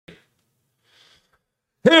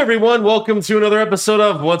Hey everyone, welcome to another episode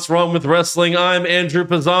of What's Wrong with Wrestling. I'm Andrew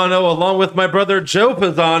Pisano, along with my brother Joe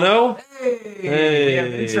Pisano. Hey. We have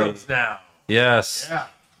intros now. Yes. Yeah.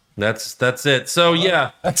 That's it. So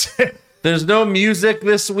yeah, That's it. there's no music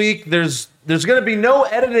this week. There's going to be no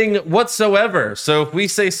editing whatsoever. So if we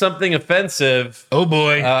say something offensive, Oh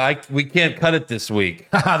boy. we can't cut it this week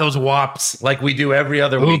Those wops. like we do every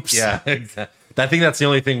other week. Oops. Yeah. I think that's the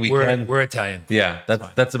only thing we can. We're Italian. Yeah,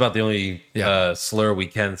 that's about the only Yeah. slur we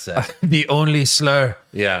can say. The only slur.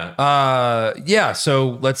 Yeah. Yeah,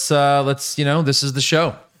 so let's this is the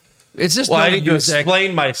show. It's just Well, no I need to music.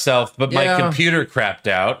 explain myself, but my Yeah. computer crapped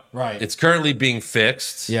out. Right. It's currently being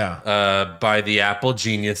fixed. Yeah. By the Apple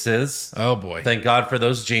geniuses. Oh boy. Thank God for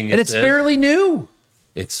those geniuses. And it's fairly new.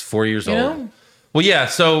 It's 4 years You old. know? Well, yeah.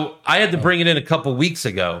 So I had to bring it in a couple weeks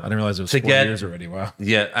ago. I didn't realize it was to 4 get- years already. Wow.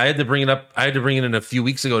 Yeah, I had to bring it up. I had to bring it in a few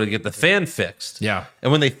weeks ago to get the fan fixed. Yeah.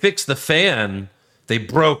 And when they fixed the fan, they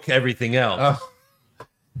broke everything else.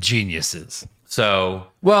 Geniuses. So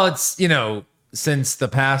Well, it's since the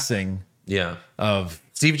passing yeah. of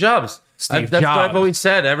Steve Jobs. Steve That's what Jobs. I've always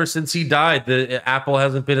said. Ever since he died, the Apple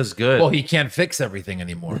hasn't been as good. well, he can't fix everything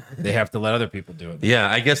anymore. They have to let other people do it. Yeah,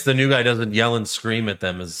 I guess the new guy doesn't yell and scream at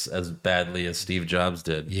them as badly as Steve Jobs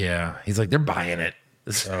did. Yeah. He's like, they're buying it.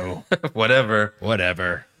 So Whatever.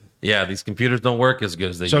 whatever. Yeah, these computers don't work as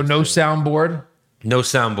good as they So used no to. soundboard. No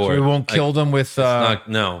soundboard. We won't kill them with.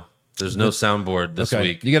 No, there's no soundboard this okay.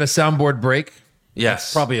 week. You get a soundboard break.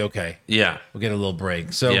 Yes. Probably okay. Yeah. We'll get a little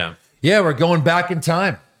break. So Yeah. we're going back in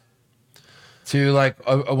time to like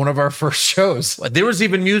one of our first shows. There was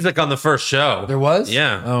even music on the first show. There was.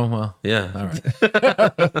 Yeah. Oh well. Yeah. All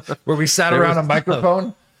right. Where we sat around a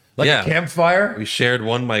microphone, like Yeah. a campfire. We shared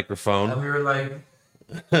one microphone. We were like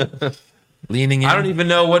leaning in. I don't even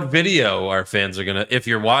know what video our fans are gonna. If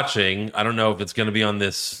you're watching, I don't know if it's gonna be on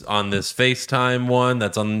this FaceTime one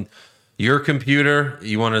that's on your computer.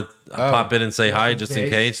 You want to pop in and say hi just in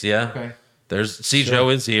case? Yeah. Okay. There's Joe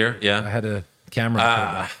is here. I Yeah. had a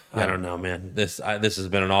camera. I don't know, man. This has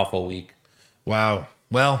been an awful week. Wow.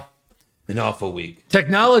 Well, An awful week.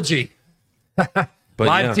 technology, But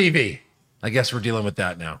live yeah, TV. I guess we're dealing with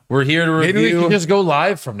that now. we're here to Maybe we review. can just go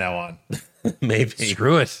live from now on. Maybe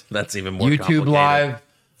Screw it. that's even more YouTube complicated. Live,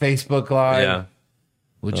 Facebook Live. Yeah.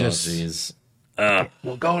 We'll Oh, just jeez.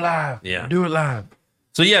 we'll go live. Yeah. Do it live.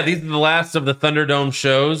 So yeah, these are the last of the Thunderdome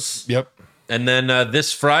shows, Yep. and then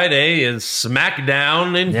this Friday is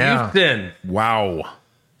SmackDown in Yeah. Houston. Wow.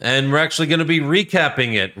 And we're actually going to be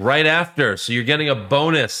recapping it right after. So you're getting a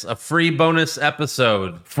free bonus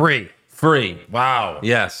episode. Free. Free. Wow.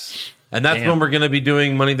 Yes. And that's Damn. when we're going to be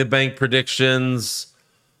doing Money in the Bank predictions.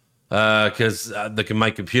 Because my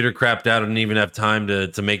computer crapped out. I didn't even have time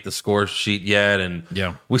to make the score sheet yet. And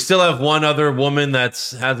Yeah. we still have one other woman that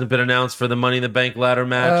hasn't been announced for the Money in the Bank ladder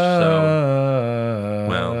match.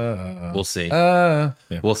 Well, we'll see. yeah.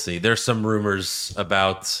 We'll see. There's some rumors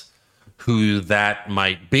about who that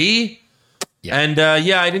might be. Yeah. And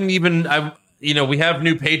I didn't even we have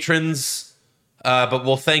new patrons, but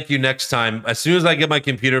we'll thank you next time. As soon as I get my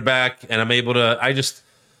computer back and I'm able to,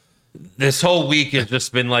 this whole week has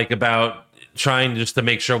just been like about trying just to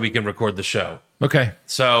make sure we can record the show. Okay.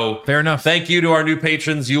 So Fair enough. Thank you to our new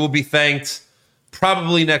patrons. You will be thanked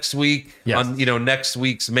probably next week Yes. on next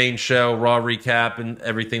week's main show, Raw recap and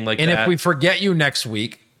everything like And that. if we forget you next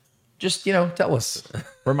week, just tell us.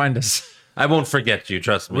 Remind us. I won't forget you,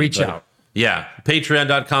 trust me. Reach But, out. Yeah.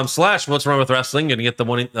 Patreon.com/What's Wrong with Wrestling. Gonna get the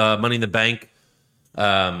Money in the Bank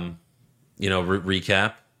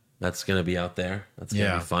recap. That's gonna be out there. That's gonna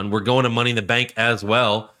Yeah. be fun. We're going to Money in the Bank as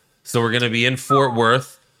well. So we're gonna be in Fort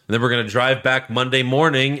Worth. And then we're gonna drive back Monday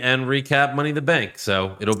morning and recap Money in the Bank.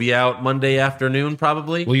 So it'll be out Monday afternoon,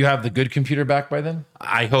 probably. Will you have the good computer back by then?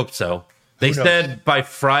 I hope so. They knows? said by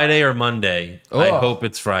Friday or Monday. I Oh. hope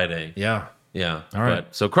it's Friday. Yeah. Yeah. All right.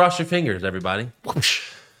 So cross your fingers, everybody.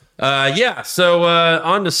 So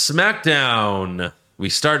on to SmackDown. We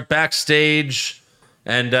start backstage,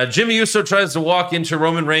 and Jimmy Uso tries to walk into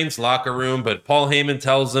Roman Reigns' locker room, but Paul Heyman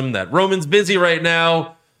tells him that Roman's busy right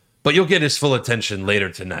now, but you'll get his full attention later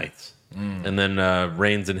tonight. And then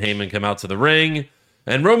Reigns and Heyman come out to the ring,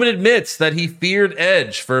 and Roman admits that he feared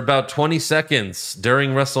Edge for about 20 seconds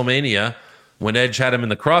during WrestleMania when Edge had him in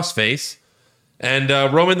the crossface. And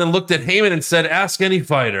Roman then looked at Heyman and said, "Ask any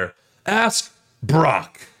fighter. Ask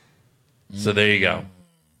Brock." So there you go.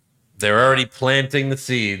 They're already planting the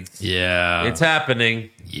seeds. Yeah. It's happening.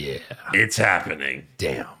 yeah. It's happening.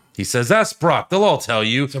 Damn. He says, "Ask Brock. They'll all tell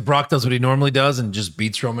you." So Brock does what he normally does and just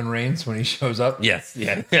beats Roman Reigns when he shows up. Yes.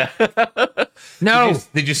 Yeah. No.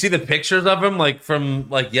 Did you see the pictures of him like from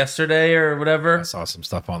like yesterday or whatever? I saw some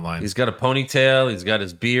stuff online. He's got a ponytail. He's got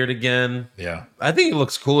his beard again. Yeah. I think he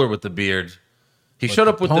looks cooler with the beard. He showed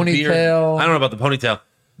up with the beard. ponytail? I don't know about the ponytail,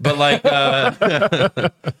 but like,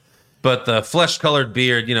 but the flesh-colored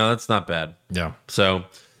beard, that's not bad. Yeah. So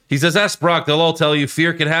he says, ask Brock, they'll all tell you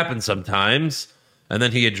fear can happen sometimes. And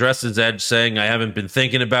then he addresses Edge saying, I haven't been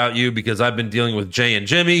thinking about you because I've been dealing with Jay and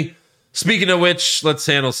Jimmy. Speaking of which, let's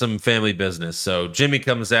handle some family business. So Jimmy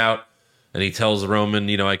comes out and he tells Roman,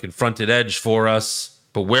 I confronted Edge for us,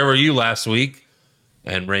 but where were you last week?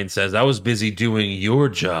 And Reigns says, I was busy doing your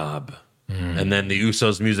job. And then the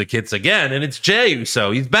Usos music hits again, and it's Jay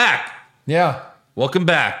Uso. He's back. Yeah. Welcome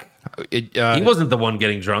back. He wasn't the one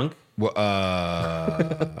getting drunk.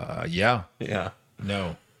 Yeah. Yeah.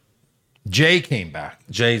 No. Jay came back.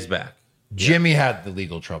 Jay's back. Jimmy had the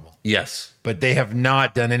legal trouble, Yes. but they have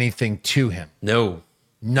not done anything to him. No.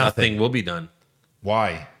 Nothing. Nothing will be done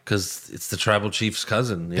Why? because it's the tribal chief's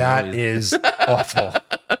cousin. That is awful.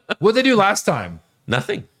 What did they do last time?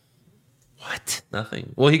 Nothing. What?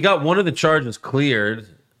 Nothing. Well, he got one of the charges cleared,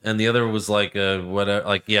 and the other was like whatever.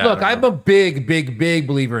 Like, yeah. Look, I'm a big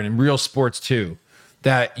believer in real sports too,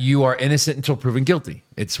 that you are innocent until proven guilty.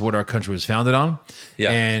 It's what our country was founded on.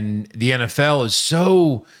 Yeah. And the NFL is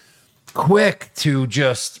so quick to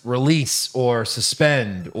just release or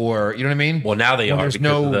suspend or, you know what I mean? Well, now they When are. there's because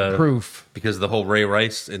no of the, proof. because of the whole Ray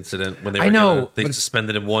Rice incident when they were I know, they but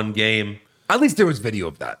suspended him one game. At least there was video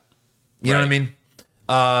of that. You know what I Right. mean?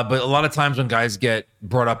 But a lot of times when guys get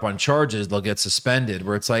brought up on charges, they'll get suspended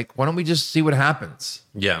where it's like, why don't we just see what happens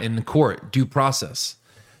Yeah. in the court, due process?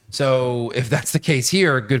 So if that's the case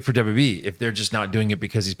here, good for WB. If they're just not doing it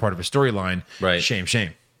because he's part of a storyline, Right. shame.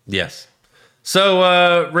 Yes.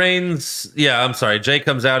 So Reigns, I'm sorry. Jay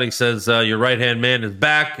comes out. He says, your right-hand man is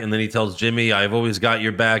back. And then he tells Jimmy, I've always got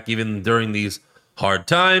your back, even during these hard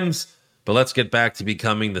times. But let's get back to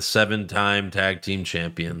becoming the 7-time tag team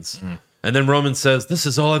champions. And then Roman says, this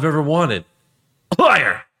is all I've ever wanted.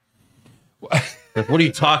 Liar. Like, what are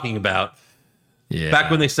you talking about? Yeah.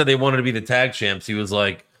 Back when they said they wanted to be the tag champs, he was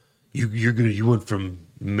like, you went from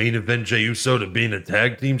main event Jey Uso to being a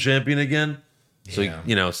tag team champion again? So,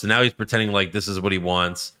 Yeah. so now he's pretending like this is what he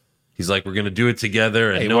wants. He's like, we're going to do it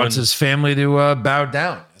together. And He no wants one, his family to bow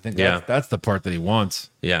down. I think Yeah. that's the part that he wants.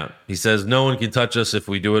 yeah. He says, no one can touch us if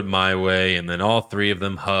we do it my way. And then all three of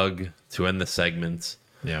them hug to end the segment.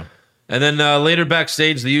 Yeah. And then later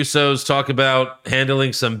backstage, the Usos talk about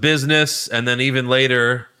handling some business. And then even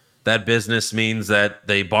later, that business means that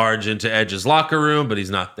they barge into Edge's locker room, but he's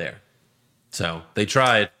not there. So they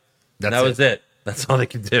tried. That was it. That's all they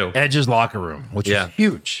could do. Edge's locker room, which Yeah. is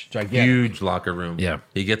huge. Gigantic. Huge locker room. Yeah.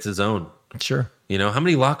 He gets his own. Sure. How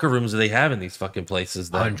many locker rooms do they have in these fucking places?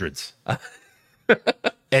 Then? Hundreds.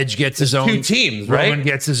 Edge gets his own. 2 teams, right? Roman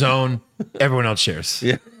gets his own. Everyone else shares.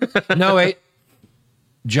 Yeah. No, wait.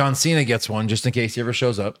 John Cena gets one just in case he ever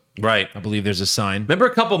shows up. Right. I believe there's a sign. Remember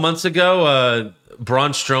a couple months ago,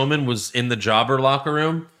 Braun Strowman was in the jobber locker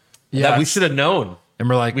room? Yeah, That we should have known. And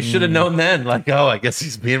we're like, We should have known then. Like, I guess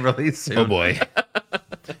he's being released soon. Oh boy.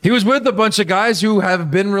 He was with a bunch of guys who have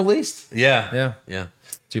been released. Yeah. Yeah. Yeah.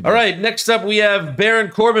 Too bad. All right. Next up, we have Baron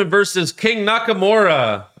Corbin versus King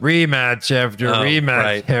Nakamura. Rematch after rematch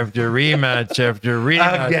right. after rematch after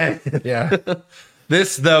rematch. Again. Yeah.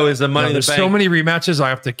 This, though, is a Money in the There's Bank. so many rematches. I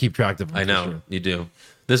have to keep track of them. I for know. sure. You do.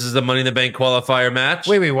 This is the Money in the Bank qualifier match.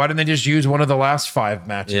 Wait. Why didn't they just use one of the last 5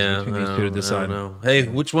 matches Yeah. between these two to I decide? don't know. Hey,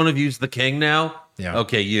 which one of you's the king now? Yeah.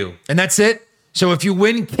 Okay, you. And that's it. So if you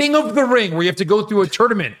win King of the Ring, where you have to go through a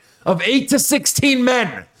tournament of 8 to 16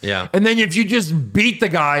 men, Yeah. and then if you just beat the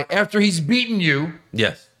guy after he's beaten you,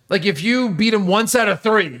 Yes. like if you beat him once out of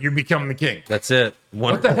 3, you become the king. That's it.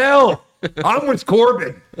 What the hell? I'm with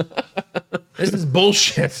Corbin. This is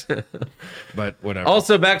bullshit. But whatever.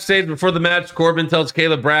 Also, backstage before the match, Corbin tells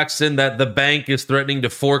Caleb Braxton that the bank is threatening to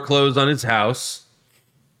foreclose on his house.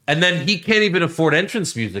 And then he can't even afford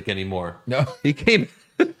entrance music anymore. No. He can't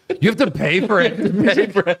You have to pay for it. pay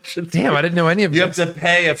for entrance. Damn, I didn't know any of You have this. to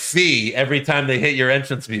pay a fee every time they hit your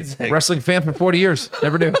entrance music. Wrestling fan for 40 years.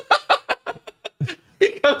 Never knew. He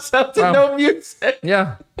comes out to Wow. no music.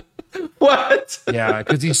 Yeah. What? Yeah,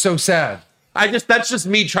 because he's so sad. That's just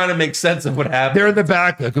me trying to make sense of what happened. They're in the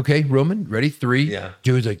back, like, okay, Roman, ready? 3. Yeah.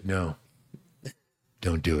 Dude's like, no,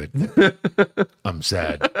 don't do it. I'm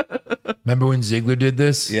sad. Remember when Ziggler did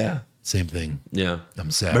this? Yeah. Same thing. Yeah. I'm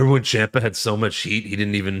sad. Remember when Ciampa had so much heat, he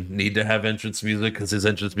didn't even need to have entrance music because his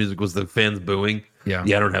entrance music was the fans booing? Yeah.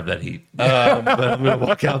 Yeah, I don't have that heat. But I'm going to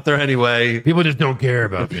walk out there anyway. People just don't care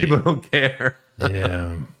about me. People don't care.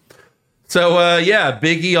 Yeah. So yeah,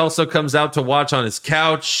 Big E also comes out to watch on his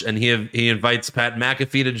couch, and he invites Pat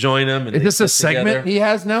McAfee to join him. And Is they this a sit together. segment he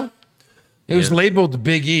has now? It was Yeah. labeled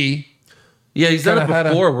Big E. Yeah, he's done it Kinda had a-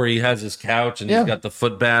 before, where he has his couch and Yeah. he's got the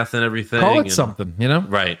foot bath and everything. Call it and- something, you know?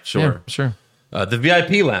 Right, Yeah, sure. sure. The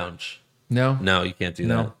VIP lounge. No, No, you can't do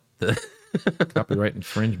No. that. copyright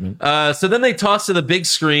infringement. So then they toss to the big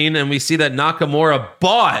screen, and we see that Nakamura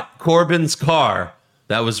bought Corbin's car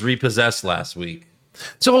that was repossessed last week.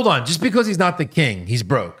 So hold on. Just because he's not the king, he's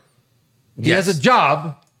broke. He Yes. has a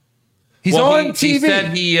job. He's Well, on he TV.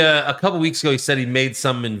 said a couple weeks ago, he said he made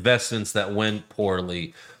some investments that went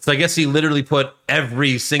poorly. So I guess he literally put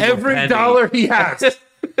every single Every penny. dollar he has.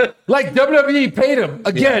 Like WWE paid him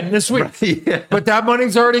again this week. Yeah. But that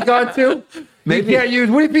money's already gone too? Maybe. He can't use.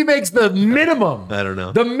 What if he makes the minimum? I don't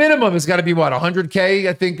know. The minimum has got to be what, 100K?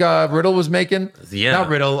 I think Riddle was making. Yeah. Not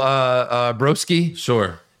Riddle, Broski.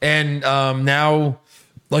 Sure. And now,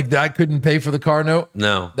 like that couldn't pay for the car note.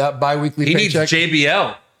 No. That bi-weekly He needs paycheck.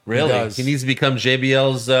 JBL. Really? does. He needs to become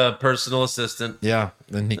JBL's personal assistant. Yeah,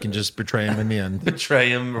 then he can just betray him in the end. Betray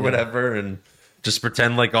him or whatever and just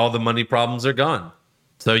pretend like all the money problems are gone.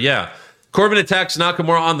 So yeah. Corbin attacks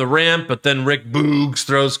Nakamura on the ramp, but then Rick Boogs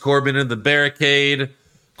throws Corbin into the barricade.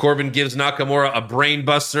 Corbin gives Nakamura a brain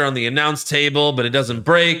buster on the announce table, but it doesn't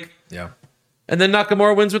break. Yeah. And then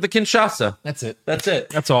Nakamura wins with the Kinshasa. That's it. That's it.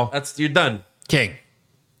 That's all. You're done. King.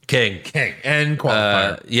 King. And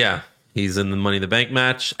qualifier. Yeah. He's in the Money in the Bank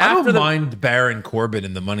match. I don't the mind Baron Corbin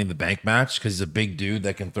in the Money in the Bank match because he's a big dude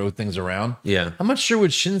that can throw things around. Yeah. I'm not sure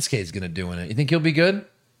what Shinsuke is going to do in it. You think he'll be good?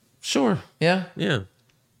 Sure. Yeah. Yeah.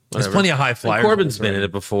 There's Whatever. plenty of high And flyers. Corbin's been in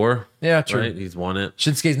it before. Yeah, true. Right? He's won it.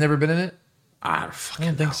 Shinsuke's never been in it? I I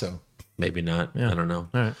don't think so. Maybe not. I don't know.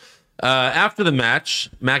 All right. After the match,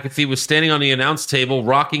 McAfee was standing on the announce table,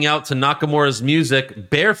 rocking out to Nakamura's music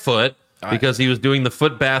barefoot because he was doing the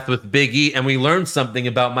foot bath with Big E. And we learned something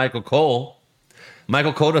about Michael Cole.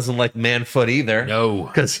 Michael Cole doesn't like man foot either. No.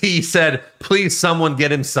 Because he said, please, someone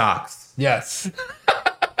get him socks. Yes.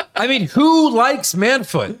 I mean, who likes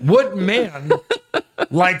Manfoot? What man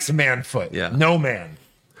likes Manfoot? Yeah. No man.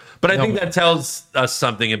 But I No, think man. that tells us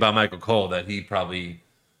something about Michael Cole, that he probably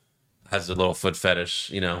has a little foot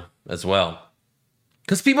fetish, as well.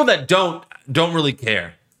 Because people that don't really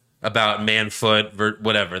care about man foot,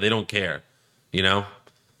 whatever, they don't care,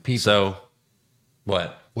 People. So,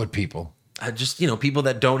 what? What people? Just people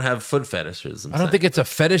that don't have foot fetishes. I don't think it's a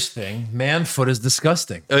fetish thing. Manfoot is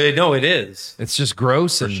disgusting. No, it is It's just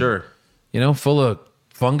gross and sure. Full of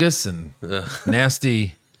fungus and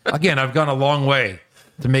nasty. Again, I've gone a long way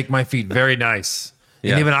to make my feet very nice.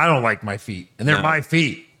 Yeah. And even I don't like my feet. And they're No. my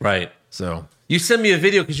feet. Right. So You sent me a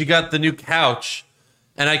video because you got the new couch,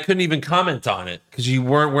 and I couldn't even comment on it because you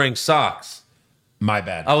weren't wearing socks. my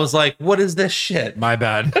bad. I was like, "What is this shit?" My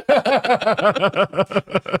bad.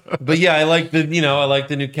 But yeah, I like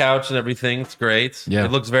the new couch and everything. It's great. Yeah.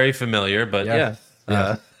 It looks very familiar, but Yeah.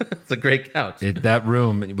 yeah, it's a great couch. That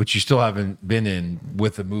room, which you still haven't been in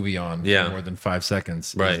with a movie on Yeah. for more than 5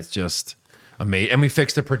 seconds, Right. is just amazing. And we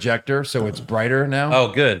fixed the projector, so it's brighter now. Oh,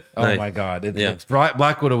 good. Oh Nice. my God. Yeah.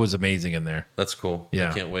 Black Widow was amazing in there. That's cool.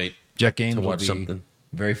 Yeah. I can't wait. Jet Gaines will watch be something.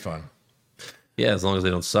 very fun. Yeah, as long as they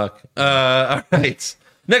don't suck. All right.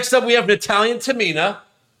 Next up, we have Natalia and Tamina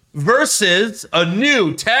versus a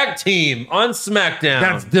new tag team on SmackDown.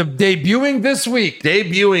 That's debuting this week.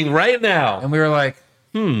 debuting right now. And we were like,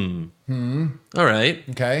 All right.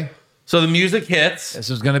 okay, So the music hits. this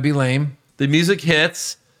is going to be lame. The music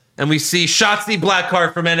hits, and we see Shotzi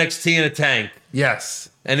Blackheart from NXT in a tank. Yes.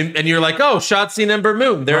 And you're like, oh, Shotzi and Ember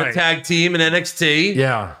Moon. They're a Right. tag team in NXT.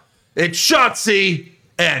 Yeah. It's Shotzi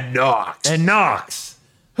and Nox. And Knox.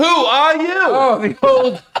 Who are you? Oh,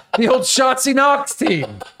 the old Shotzi Knox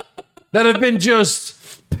team that have been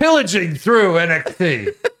just pillaging through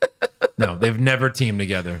NXT. No, they've never teamed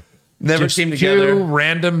together. Never Just teamed two together.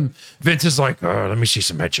 random. Vince is like, let me see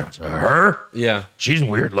some headshots. Her? Yeah. She's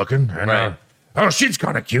weird looking. And, Right. oh, she's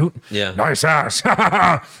kind of cute. Yeah. Nice ass.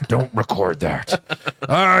 Don't record that.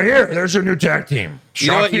 Here, there's a new tag team.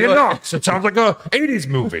 know what- Shotzi you and know what- Knox. It sounds like a 80s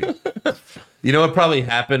movie. You know what probably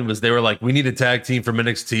happened was they were like, we need a tag team from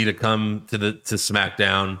NXT to come to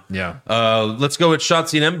SmackDown. Yeah. Let's go with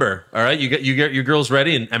Shotzi and Ember. All right. You get your girls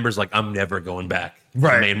ready. And Ember's like, I'm never going back to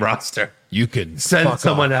Right. the main roster. You can Send fuck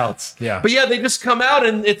someone off. else. Yeah. But yeah, they just come out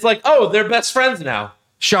and it's like, oh, they're best friends now.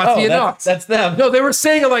 Shotzi Oh, and that's- Knox. that's them. No, they were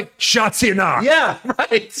saying it like Shotzi and Knox. Yeah,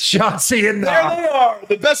 right. Shotzi and There Knox. they are,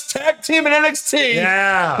 the best tag team in NXT.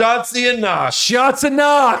 Yeah. Shotzi and Knox. Shots and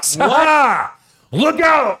Knox. Ha! Look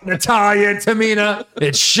out, Natalia and Tamina.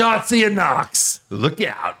 It's Shotzi and Knox. Look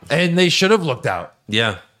out. And they should have looked out.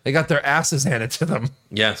 Yeah. They got their asses handed to them.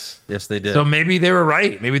 Yes, they did. So maybe they were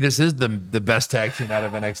right. Maybe this is the best tag team out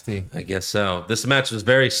of NXT. I guess so. This match was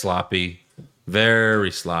very sloppy.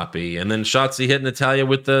 Very sloppy. And then Shotzi hit Natalya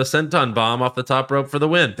with the senton bomb off the top rope for the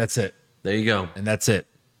win. That's it. There you go. And that's it.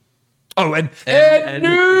 Oh, and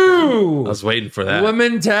I was waiting for that.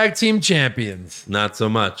 Women tag team champions. Not so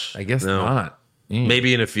much. I guess No. not.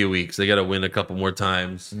 Maybe in a few weeks. They got to win a couple more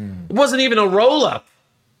times. It wasn't even a roll up.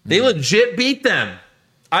 They legit beat them.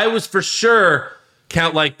 I was for sure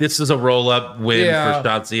count like this is a roll up win for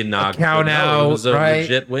Shotzi and Nox. Count out. It was a right?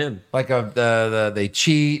 legit win. Like they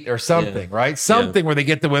cheat or something, right? Something where they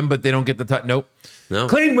get the win, but they don't get the title. Nope. No.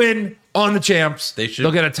 Clean win on the champs. They should.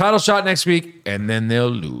 They'll get a title shot next week, and then they'll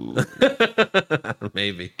lose.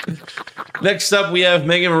 Maybe. Next up, we have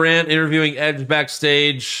Megan Morant interviewing Edge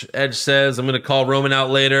backstage. Edge says, I'm going to call Roman out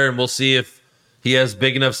later, and we'll see if he has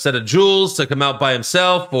big enough set of jewels to come out by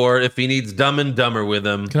himself or if he needs Dumb and Dumber with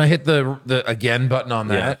him. Can I hit the again button on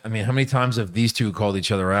that? Yeah. I mean, how many times have these two called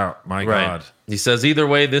each other out? My God. He says, either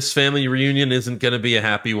way, this family reunion isn't going to be a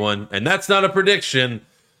happy one. And that's not a prediction.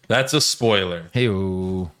 That's a spoiler.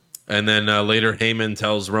 Hey-o. And then later, Heyman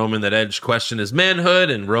tells Roman that Edge questioned his manhood,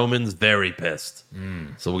 and Roman's very pissed.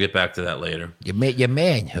 So we'll get back to that later. Your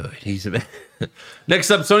manhood. He's a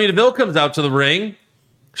Next up, Sonya Deville comes out to the ring.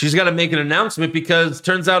 She's got to make an announcement because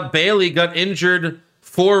turns out Bayley got injured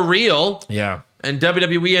for real. Yeah. And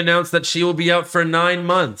WWE announced that she will be out for 9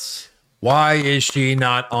 months. Why is she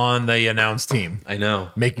not on the announce team? I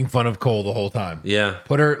know. Making fun of Cole the whole time. Yeah.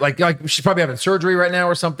 Put her like she's probably having surgery right now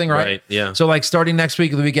or something, right? Right, yeah. So like starting next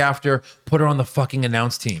week or the week after, put her on the fucking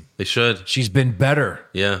announce team. They should. She's been better.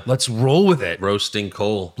 Yeah. Let's roll with it. Roasting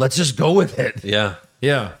Cole. Let's just go with it. Yeah.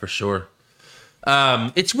 Yeah. For sure.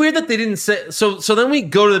 It's weird that they didn't say so then we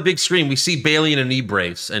go to the big screen. We see Bayley in a knee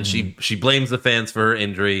brace and she blames the fans for her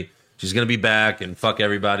injury. She's gonna be back and fuck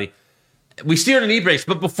everybody. We see her in a knee brace,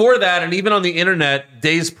 but before that, and even on the internet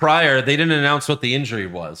days prior, they didn't announce what the injury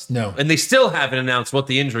was. No. And they still haven't announced what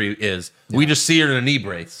the injury is. Yeah. We just see her in a knee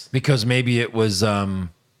brace. Because maybe it was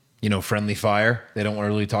friendly fire. They don't want to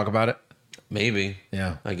really talk about it. Maybe.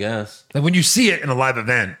 Yeah. I guess. Like when you see it in a live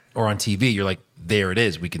event or on TV, you're like, there it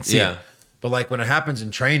is. We can see it. But like when it happens in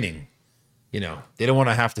training, they don't want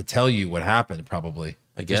to have to tell you what happened, probably.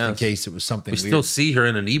 I guess. Just in case it was something We weird. still see her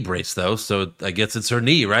in a knee brace, though, so I guess it's her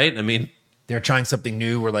knee, right? I mean, they're trying something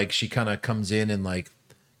new where like she kind of comes in and like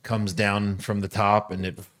comes down from the top and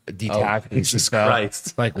it detaches. Jesus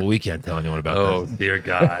Christ. Like, well, we can't tell anyone about oh, this. dear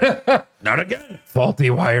God. Not again. Faulty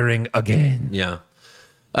wiring again. Yeah.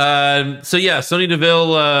 Sonya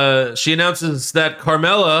Deville, she announces that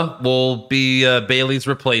Carmella will be Bayley's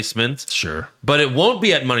replacement. Sure. But it won't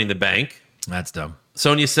be at Money in the Bank. That's dumb.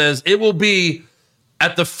 Sonya says it will be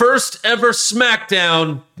at the first ever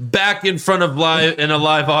SmackDown back in front of a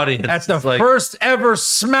live audience. That's the first ever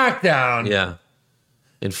SmackDown. Yeah.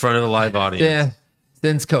 In front of the live audience. Yeah.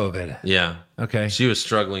 Since COVID. Yeah. Okay. She was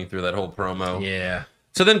struggling through that whole promo. Yeah.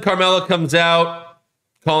 So then Carmella comes out,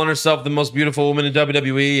 calling herself the most beautiful woman in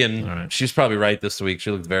WWE, and she's probably right this week. She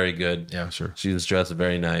looked very good. Yeah, sure. She was dressed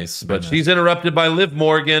very nice. But she's interrupted by Liv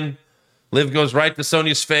Morgan. Liv goes right to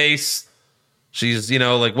Sonya's face. She's,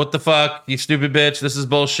 like, what the fuck, you stupid bitch, this is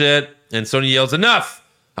bullshit. And Sonya yells, enough!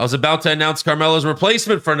 I was about to announce Carmella's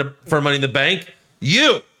replacement for Money in the Bank.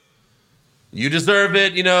 You deserve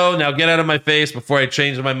it, now get out of my face before I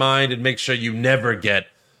change my mind and make sure you never get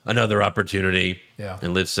another opportunity. Yeah.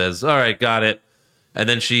 And Liv says, all right, got it. And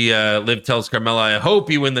then Liv tells Carmella, I hope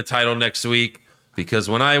you win the title next week because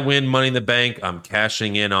when I win Money in the Bank, I'm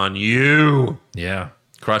cashing in on you. Yeah.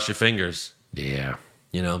 Cross your fingers. Yeah.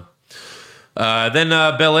 Then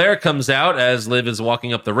Belair comes out as Liv is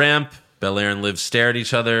walking up the ramp. Belair and Liv stare at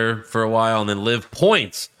each other for a while, and then Liv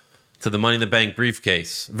points to the Money in the Bank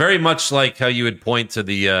briefcase. Very much like how you would point to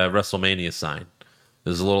the WrestleMania sign. It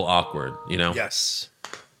was a little awkward, Yes.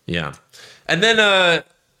 Yeah. And then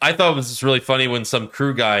I thought it was just really funny when some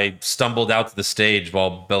crew guy stumbled out to the stage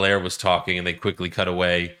while Belair was talking, and they quickly cut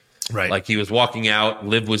away. Right. Like he was walking out,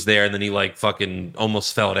 Liv was there, and then he like fucking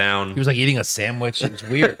almost fell down. He was like eating a sandwich. It was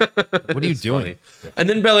weird. What are you doing? Funny. And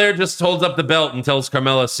then Belair just holds up the belt and tells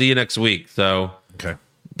Carmella, see you next week. So Okay.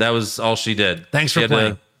 that was all she did. Thanks for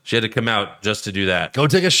playing. She had to come out just to do that. Go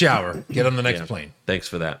take a shower. Get on the next plane. Thanks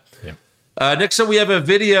for that. Yeah. Next up, we have a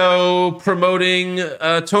video promoting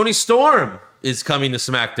Tony Storm is coming to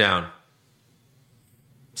SmackDown.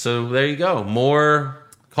 So there you go. More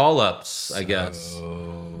call-ups, I guess.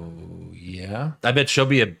 Yeah. I bet she'll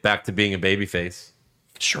be back to being a babyface.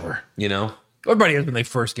 Sure. Everybody Everybody is when they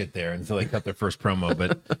first get there until they cut their first promo,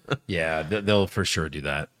 but yeah, they'll for sure do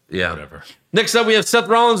that. Yeah. Whatever. Next up, we have Seth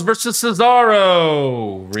Rollins versus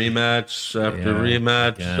Cesaro. Rematch after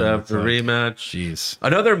rematch again, after it's like, rematch. Jeez.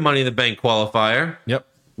 Another Money in the Bank qualifier Yep.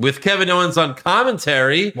 with Kevin Owens on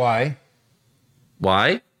commentary. Why?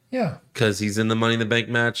 Why? Yeah. Because he's in the Money in the Bank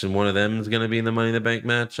match, and one of them is going to be in the Money in the Bank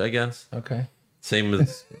match, I guess. Okay. Same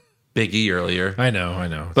as Big E earlier. I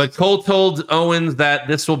know. But Cole told Owens that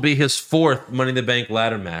this will be his 4th Money in the Bank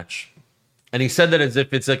ladder match. And he said that as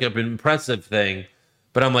if it's like an impressive thing.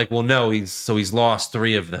 But I'm like, well, no, he's lost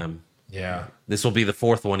 3 of them. Yeah. This will be the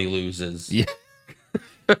 4th one he loses. Yeah.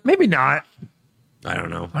 Maybe not. I don't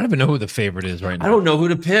know. I don't even know who the favorite is right now. I don't know who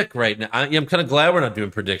to pick right now. I'm kind of glad we're not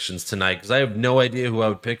doing predictions tonight because I have no idea who I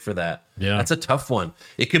would pick for that. Yeah. That's a tough one.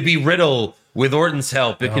 It could be Riddle with Orton's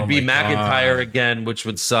help. It could be my McIntyre God. again, which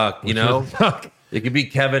would suck, you know? It could be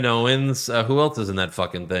Kevin Owens. Who else is in that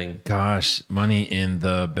fucking thing? Gosh, Money in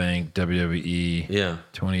the Bank WWE Yeah.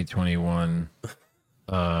 2021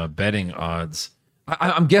 betting odds.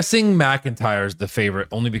 I'm guessing McIntyre's the favorite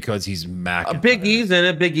only because he's McIntyre. Big E's in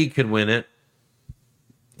it. Big E could win it.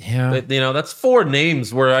 Yeah. But, that's 4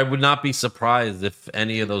 names where I would not be surprised if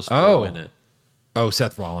any of those 4 win it. Oh,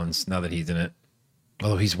 Seth Rollins, now that he's in it.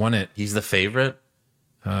 Although he's won it. He's the favorite?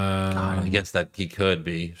 I guess that he could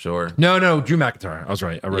be, sure. No, Drew McIntyre. I was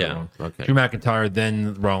right. I read it Yeah, wrong. okay. Drew McIntyre,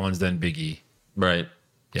 then Rollins, then Big E. Right.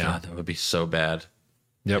 Yeah. God, that would be so bad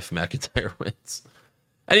Yep. if McIntyre wins.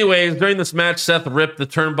 Anyways, during this match, Seth ripped the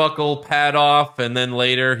turnbuckle pad off, and then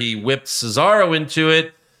later he whipped Cesaro into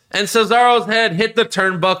it, and Cesaro's head hit the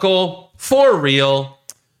turnbuckle for real,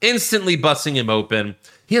 instantly busting him open.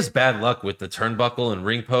 He has bad luck with the turnbuckle and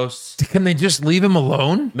ring posts. Can they just leave him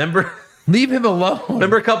alone? Remember Leave him alone.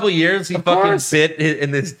 a couple years he fucking course. bit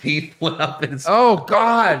and his teeth went up in his Oh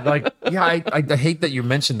God! Like, yeah, I hate that you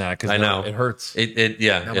mentioned that because I know. it hurts. It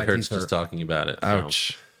Now my hurts teeth just hurt. talking about it. so.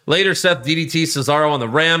 Ouch. Later, Seth DDT Cesaro on the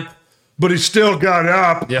ramp, but he still got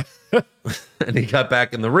up. Yeah. And he got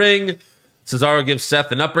back in the ring. Cesaro gives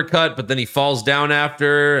Seth an uppercut, but then he falls down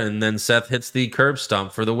after, and then Seth hits the curb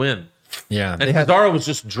stomp for the win. Yeah. And Cesaro was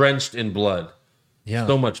just drenched in blood. Yeah.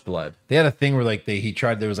 So much blood. They had a thing where like he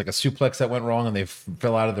tried. There was like a suplex that went wrong, and they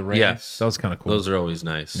fell out of the ring. Yes. That was kind of cool. Those are always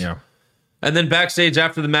nice. Yeah. And then backstage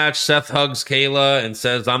after the match, Seth hugs Kayla and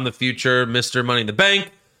says, I'm the future Mr. Money in the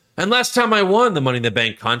Bank. And last time I won the Money in the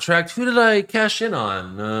Bank contract, who did I cash in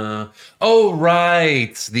on? Oh,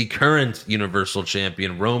 right. The current Universal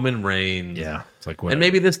Champion, Roman Reigns. Yeah. It's like And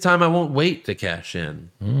maybe this time I won't wait to cash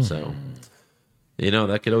in. So,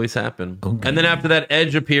 that could always happen. Okay. And then after that,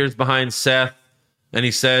 Edge appears behind Seth and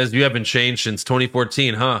he says, you haven't changed since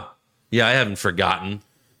 2014, huh? Yeah, I haven't forgotten.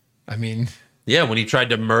 I mean, Yeah, when he tried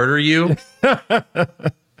to murder you.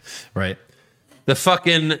 right. The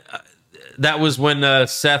fucking... that was when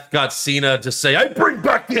Seth got Cena to say, I bring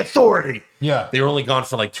back the authority. Yeah. They were only gone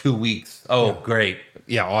for like 2 weeks. Oh, great.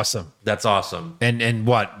 Yeah. Awesome. That's awesome. And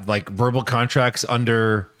what, like verbal contracts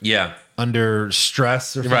under Yeah.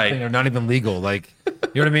 stress or something, Right. are not even legal. Like, you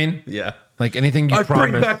know what I mean? Yeah. Like anything you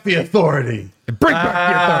promise. the authority. Bring back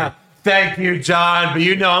the authority. Thank you, John, but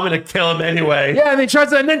I'm going to kill him anyway. Yeah, and he tries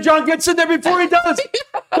to, and then John gets in there before he does.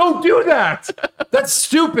 Don't do that. That's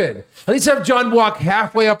stupid. At least have John walk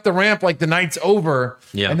halfway up the ramp like the night's over,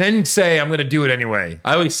 Yeah. and then say, "I'm going to do it anyway."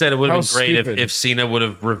 I always said it would have How been great stupid. if Cena would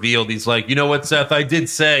have revealed. He's like, you know what, Seth? I did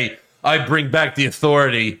say I bring back the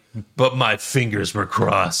authority, but my fingers were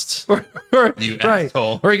crossed. You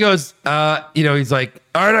asshole. Or he goes, he's like,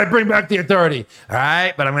 "All right, I bring back the authority. All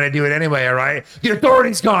right, but I'm going to do it anyway. All right, the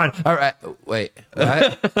authority's gone. All right, wait,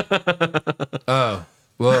 what? Oh,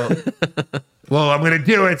 well." Well, I'm going to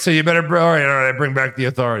do it, so you better. All right, I bring back the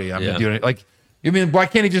authority. I'm going to do it. Like, you mean, why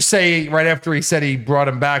can't he just say right after he said he brought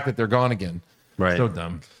him back that they're gone again? Right. So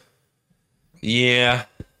dumb. Yeah.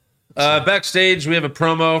 Backstage, we have a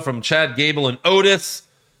promo from Chad Gable and Otis.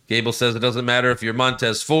 Gable says it doesn't matter if you're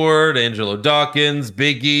Montez Ford, Angelo Dawkins,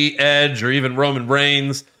 Big E, Edge, or even Roman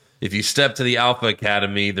Reigns. If you step to the Alpha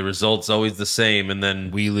Academy, the result's always the same. And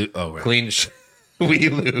then We lose. Oh, right. we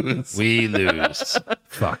lose. We lose.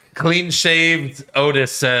 Fuck. Clean shaved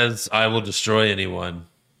Otis says, I will destroy anyone.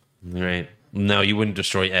 Right. No, you wouldn't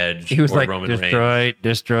destroy Edge He was or like, Roman Reigns.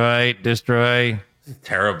 destroy.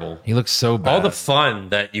 Terrible. He looks so bad. All the fun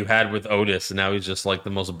that you had with Otis, and now he's just like the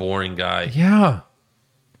most boring guy. Yeah.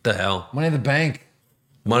 The hell? Money in the Bank.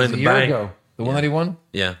 Money It was in a the year Bank. ago. The one that he won?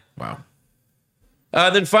 Yeah. Wow.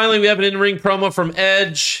 Then finally, we have an in-ring promo from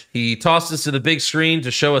Edge. He tosses to the big screen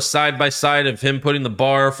to show a side-by-side of him putting the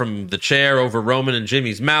bar from the chair over Roman and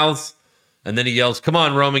Jimmy's mouths. And then he yells, come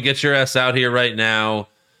on, Roman, get your ass out here right now.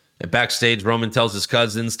 And backstage, Roman tells his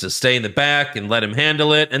cousins to stay in the back and let him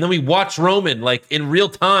handle it. And then we watch Roman, like, in real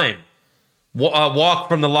time, walk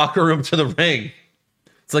from the locker room to the ring.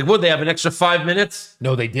 It's like, would they have an extra 5 minutes?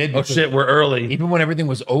 No, they did. Oh shit, we're early. Even when everything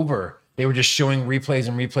was over, they were just showing replays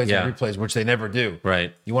and replays Yeah. and replays, which they never do.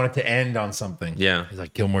 Right. You want it to end on something. Yeah. He's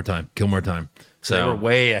like, kill more time, kill more time. So they So- were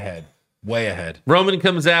way ahead. Way ahead. Roman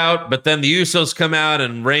comes out, but then the Usos come out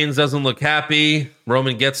and Reigns doesn't look happy.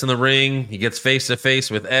 Roman gets in the ring. He gets face to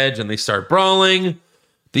face with Edge and they start brawling.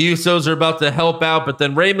 The Usos are about to help out, but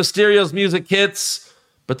then Rey Mysterio's music hits.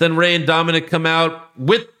 But then Rey and Dominic come out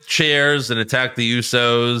with chairs and attack the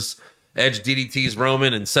Usos. Edge DDTs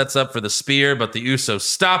Roman and sets up for the spear, but the Usos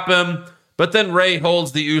stop him. But then Rey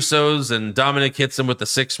holds the Usos and Dominic hits him with the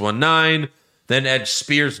 619. Then Edge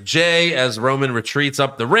spears Jay as Roman retreats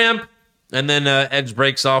up the ramp. And then Edge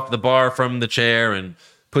breaks off the bar from the chair and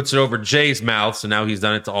puts it over Jay's mouth. So now he's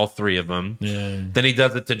done it to all three of them. Yeah. Then he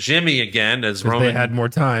does it to Jimmy again as They Roman had more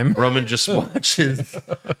time. Roman just watches.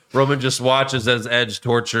 Roman just watches as Edge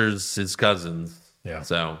tortures his cousins. Yeah.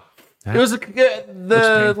 So it was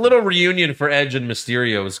the little reunion for Edge and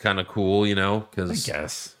Mysterio was kind of cool, you know, I because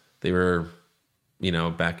guess. they were, you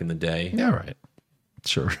know, back in the day. Yeah, right.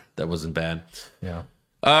 Sure. That wasn't bad. Yeah.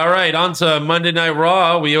 All right, on to Monday Night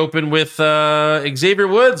Raw. We open with Xavier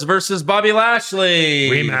Woods versus Bobby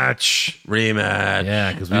Lashley. Rematch.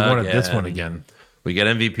 Yeah, because we wanted this one again. We get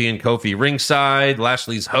MVP and Kofi ringside.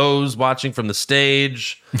 Lashley's hose watching from the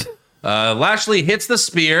stage. Lashley hits the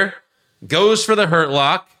spear, goes for the hurt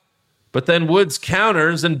lock, but then Woods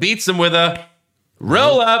counters and beats him with a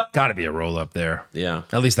roll up. Got to be a roll up there. Yeah,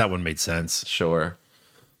 At least that one made sense. sure.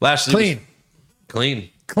 Lashley Clean. clean,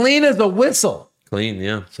 Clean as a whistle. clean.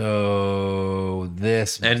 Yeah, So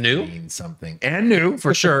this And must new? mean something. And new,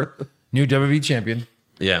 for sure. New WWE champion.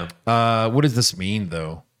 yeah. What does this mean,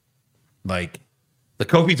 though? Like, The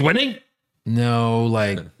Kofi's winning. no,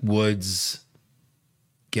 like Woods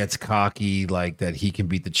gets cocky, like that he can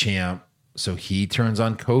beat the champ. So he turns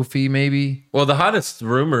on Kofi, maybe? Well, the hottest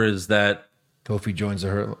rumor is that Kofi joins the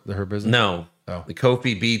Hurt Business? no, Oh. the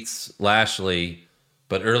Kofi beats Lashley,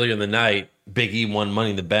 but earlier in the night, Big E won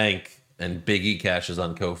Money in the Bank, and Big E cashes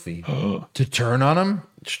on Kofi. To turn on him?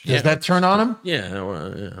 Does Yeah. that turn on him? Yeah,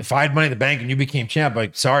 well, yeah. If I had Money in the Bank and you became champ,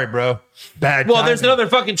 like, sorry, bro. Bad Well, there's timing. another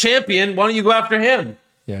fucking champion. Why don't you go after him?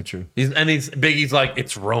 Yeah, true. He's Big E's like,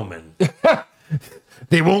 it's Roman.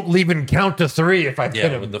 They won't even count to 3 if I hit Yeah,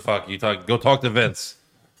 him. what the fuck? You talk? Go talk to Vince.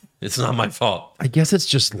 It's not my fault. I guess it's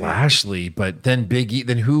just Lashley, but then Big E,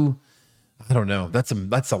 then who? I don't know. That's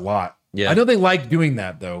a lot. Yeah. I know they like doing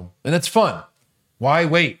that though, and it's fun. Why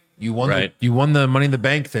wait? You won Right. you won the Money in the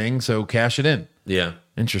Bank thing, so cash it in. Yeah.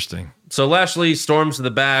 Interesting. So Lashley storms to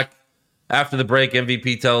the back. After the break,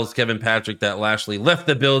 MVP tells Kevin Patrick that Lashley left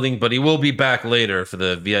the building, but he will be back later for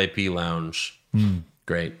the VIP lounge.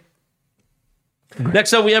 Great.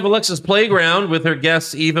 Next up, we have Alexa's Playground with her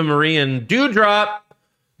guests Eva Marie and Dewdrop.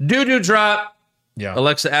 Dewdrop. Yeah.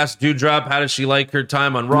 Alexa asks Dewdrop how does she like her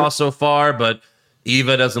time on Raw so far, but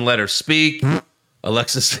Eva doesn't let her speak.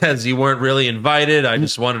 Alexa says, you weren't really invited. I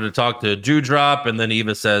just wanted to talk to Dewdrop. And then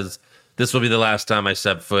Eva says, this will be the last time I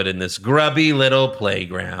step foot in this grubby little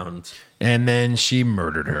playground. And then she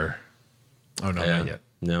murdered her. Oh no, not yet.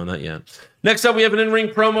 No, not yet. Next up, we have an in-ring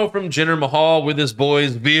promo from Jinder Mahal with his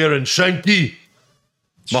boys Veer and Shanky.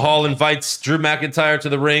 Mahal invites Drew McIntyre to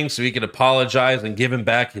the ring so he can apologize and give him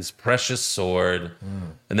back his precious sword.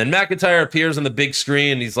 And then McIntyre appears on the big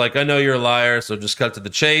screen. And he's like, I know you're a liar, so just cut to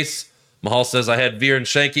the chase. Mahal says, I had Veer and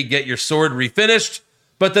Shanky get your sword refinished,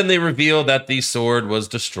 but then they reveal that the sword was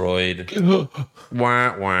destroyed.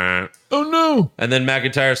 Wah, wah. Oh no. And then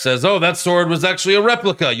McIntyre says, oh, that sword was actually a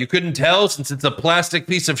replica. You couldn't tell since it's a plastic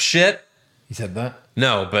piece of shit. He said that?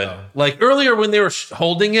 No, but like earlier when they were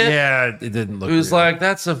holding it, Yeah, it didn't look it was real. like,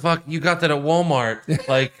 that's a fuck. You got that at Walmart.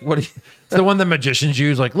 Like, what do you. It's the one the magicians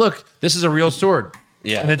use, like, look, this is a real sword.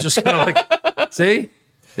 Yeah. And it just kind of like, see?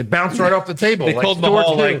 It bounced right off the table. They like told swords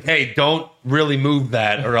Mahal, do. like, hey, don't really move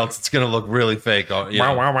that or else it's going to look really fake. You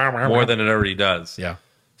know, more than it already does. Yeah.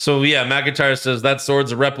 So, yeah, McIntyre says that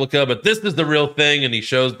sword's a replica, but this is the real thing. And he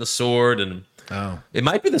shows the sword. And Oh. it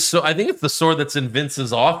might be the sword. I think it's the sword that's in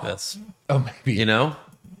Vince's office. Oh, maybe. You know?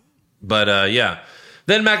 But yeah.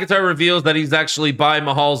 Then McIntyre reveals that he's actually by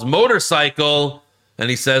Mahal's motorcycle, and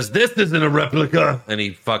he says, this isn't a replica, and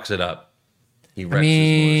he fucks it up. He wrecks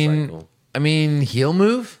his motorcycle. I mean, heel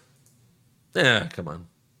move? Yeah, come on.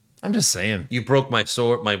 I'm just saying. You broke my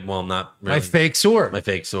sword, well, not really. My fake sword. My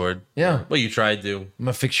fake sword. Yeah. Well, you tried to. I'm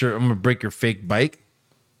gonna break your fake bike.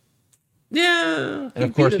 Yeah. And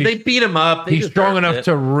of course, they beat him up. They He's strong deserved enough it.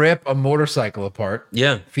 to rip a motorcycle apart.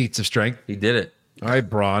 Yeah, Feats of strength. he did it. All right,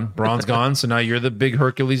 Braun. Braun's gone, so now you're the big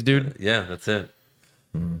Hercules dude. Yeah, that's it.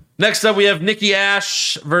 Next up, we have Nikki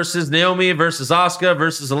Ash versus Naomi versus Asuka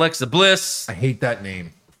versus Alexa Bliss. I hate that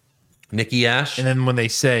name. Nikki Ash. And then when they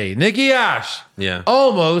say Nikki Ash, Yeah.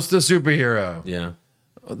 almost a superhero. Yeah.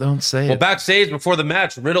 Oh, don't say Well, it. backstage before the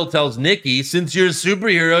match, Riddle tells Nikki, since you're a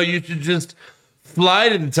superhero, you should just fly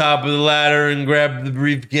to the top of the ladder and grab the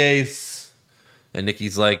briefcase. And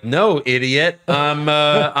Nikki's like, no, idiot. I'm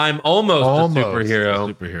almost a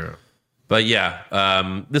superhero. Superhero. But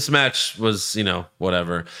yeah, this match was,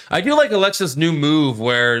 whatever. I do like Alexa's new move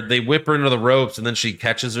where they whip her into the ropes and then she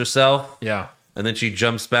catches herself Yeah. and then she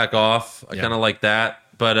jumps back off. I Yeah. kind of like that.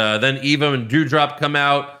 But then Eva and Dewdrop come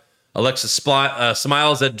out. Alexa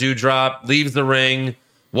smiles at Dewdrop, leaves the ring,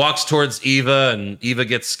 walks towards Eva, and Eva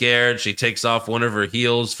gets scared. She takes off one of her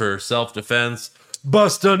heels for self-defense.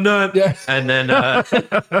 Bust a nut. Yeah. And then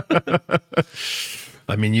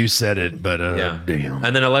I mean, you said it, but yeah. damn.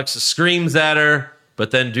 And then Alexa screams at her,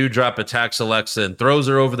 but then Dewdrop attacks Alexa and throws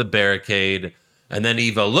her over the barricade. And then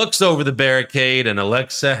Eva looks over the barricade and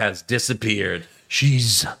Alexa has disappeared.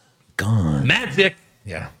 She's gone. Magic.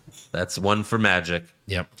 Yeah. That's one for magic.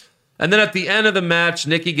 Yep. And then at the end of the match,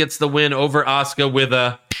 Nikki gets the win over Asuka with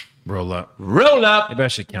a Roll up. roll up. Maybe I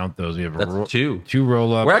should count those. We have That's two. two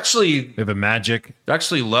roll up. We're actually We have a magic.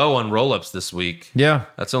 low on roll ups this week. Yeah.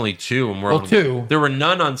 That's only two. And we're Well, on, two. There were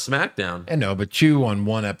none on SmackDown. I know, but two on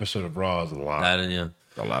one episode of Raw is a lot. Yeah.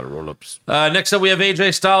 A lot of roll ups. Next up, we have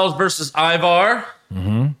AJ Styles versus Ivar.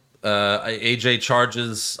 AJ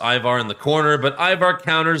charges Ivar in the corner, but Ivar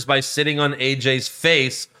counters by sitting on AJ's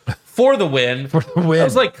face for the win. For the win. That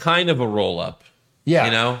was like kind of a roll up. Yeah.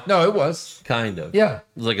 You know? No, it was. Kind of. Yeah. It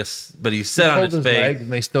was like but he sat on Hold his face. leg,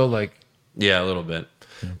 and they still like. Yeah, a little bit.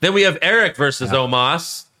 Then we have Eric versus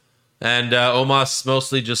Omos. And Omos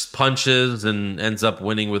mostly just punches and ends up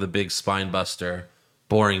winning with a big spine buster.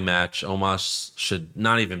 Boring match. Omos should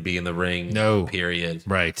not even be in the ring. No. Period.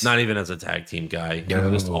 Right. Not even as a tag team guy.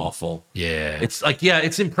 No. Just awful. Yeah. It's like, yeah,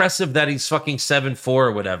 it's impressive that he's fucking 7'4"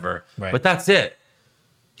 or whatever. Right. But that's it.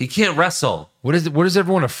 He can't wrestle. What is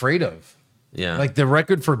everyone afraid of? Yeah. Like the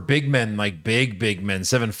record for big men, like big men,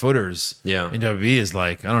 7-footers. Yeah. In WWE is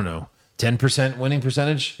like, I don't know, 10% winning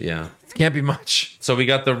percentage. Yeah. It can't be much. So we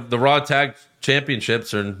got the Raw Tag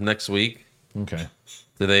Championships are next week. Okay.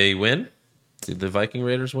 Do they win? Did the Viking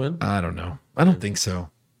Raiders win? I don't know. I don't think so.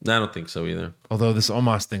 I don't think so either. Although this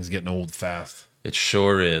Omos thing's getting old fast. It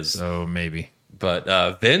sure is. So maybe.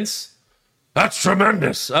 But Vince? That's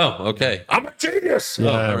tremendous. Oh, okay. I'm a genius. Yeah,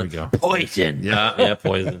 oh, there we go. Poison. Yeah,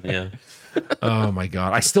 poison. Yeah. Oh my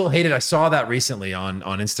God. I still hate it. I saw that recently on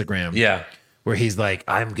Instagram. Yeah. Where he's like,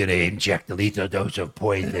 I'm going to inject a lethal dose of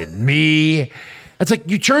poison. Me. It's like,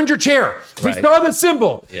 you turned your chair. We Right. saw the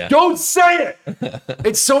symbol. Yeah. Don't say it.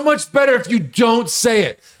 It's so much better if you don't say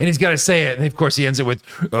it. And he's got to say it. And of course, he ends it with,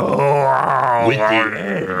 oh, with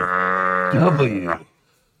the W.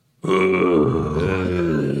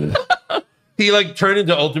 He like turned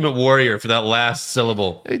into Ultimate Warrior for that last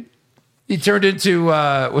syllable. He turned into,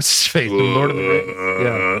 what's his face? The Lord of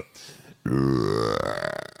the Rings.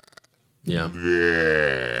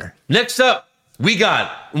 Yeah. Next up, we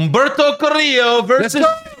got Humberto Carrillo versus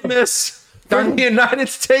Sheamus for the United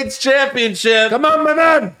States Championship. Come on, my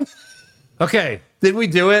man. Okay. Did we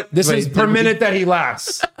do it? This Wait, is did per we- minute that he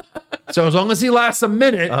lasts. So as long as he lasts a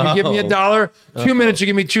minute, you give me $1. 2 minutes, you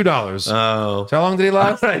give me $2. Oh. So how long did he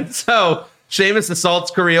last? All right, so Sheamus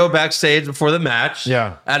assaults Carrillo backstage before the match.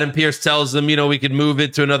 Yeah. Adam Pearce tells him, we could move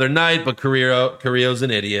it to another night, but Carrillo's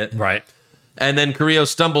an idiot. Right. And then Carrillo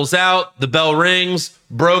stumbles out. The bell rings.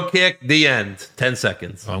 Bro kick. The end. 10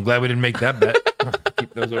 seconds. Well, I'm glad we didn't make that bet.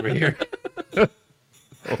 Keep those over here.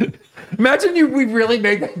 Imagine we really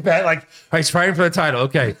made that bet. Like, he's fighting for the title.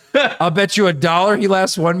 Okay. I'll bet you $1 he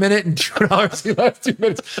lasts 1 minute and $2 he lasts 2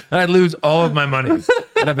 minutes. And I'd lose all of my money.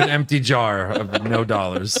 I'd have an empty jar of no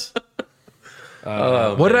dollars.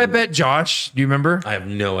 What did I bet, Josh? Do you remember? I have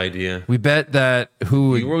no idea. We bet that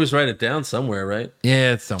who. You always write it down somewhere, right?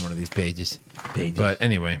 Yeah, it's on one of these pages. But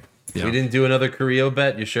anyway. Yeah. We didn't do another Carrillo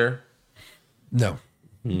bet. You sure? No.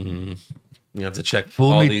 You have to check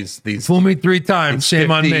Fool all me- these Fool me 3 times. Shame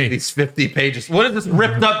 50, on me. These 50 pages. What is this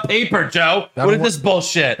ripped up paper, Joe? What is this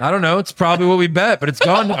bullshit? I don't know. It's probably what we bet, but it's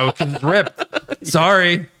gone now because it's ripped.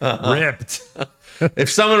 Sorry. Ripped. If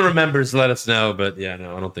someone remembers, let us know. But yeah,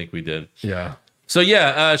 no, I don't think we did. Yeah. So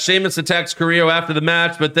yeah, Sheamus attacks Carrillo after the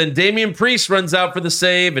match, but then Damian Priest runs out for the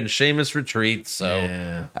save, and Sheamus retreats. So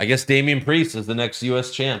Yeah. I guess Damian Priest is the next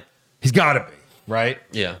U.S. champ. He's got to be, right?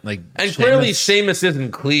 Yeah, Like, and Sheamus- clearly Sheamus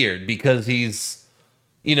isn't cleared because he's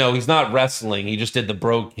he's not wrestling. He just did the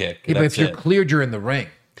bro kick. Yeah, but That's if you're it. cleared, you're in the ring.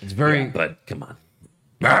 It's very. But come on,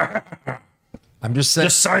 I'm just saying.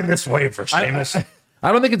 Just sign this waiver, Sheamus.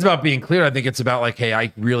 I don't think it's about being clear. I think it's about like, hey,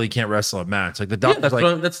 I really can't wrestle a match. Like the doctor's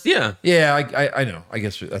like, yeah, I know. I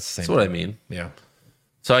guess that's the same. That's what I mean. Yeah.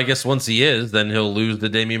 So I guess once he is, then he'll lose to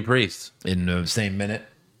Damian Priest. In the same minute.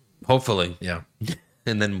 Hopefully. Yeah.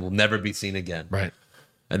 And then we'll never be seen again. Right.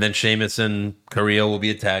 And then Sheamus and Carrillo will be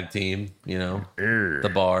a tag team, you know. The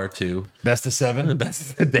Bar, too. Best of 7.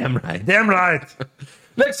 Best, damn right. Damn right.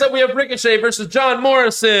 Next up, we have Ricochet versus John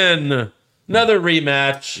Morrison. Another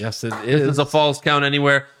rematch. Yes, it This is. is a falls count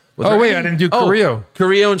anywhere. Oh, wait, I didn't do Carrillo.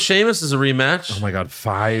 Carrillo and Sheamus is a rematch. Oh, my God.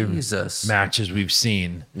 5 Jesus. matches we've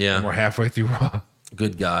seen. Yeah. And we're halfway through Raw.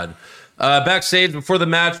 Good God. Backstage before the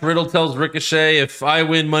match, Riddle tells Ricochet, if I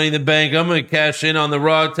win Money in the Bank, I'm going to cash in on the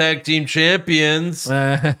Raw Tag Team Champions.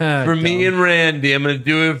 For me and Randy. I'm going to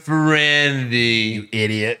do it for Randy.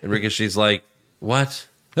 Idiot. And Ricochet's like, what?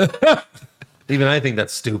 Even I think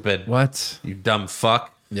that's stupid. What? You dumb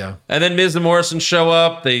fuck. Yeah. And then Miz and Morrison show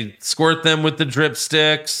up. They squirt them with the drip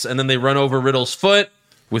sticks, and then they run over Riddle's foot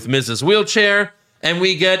with Miz's wheelchair, and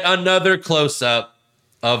we get another close-up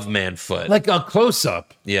of Manfoot. Like a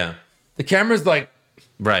close-up. Yeah. The camera's like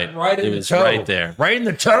Right. in it the was toe. right there. Right in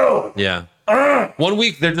the toe. Yeah. 1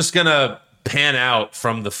 week they're just gonna pan out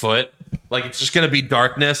from the foot. Like it's just gonna be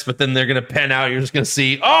darkness, but then they're gonna pan out. You're just gonna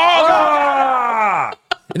see, Ah!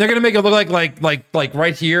 And they're gonna make it look like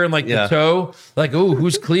right here and like Yeah. the toe. Like, ooh,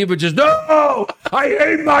 whose cleavage is no? I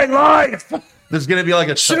hate my life. there's gonna be like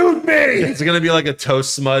a Shoot me. it's gonna be like a toe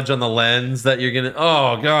smudge on the lens that you're gonna.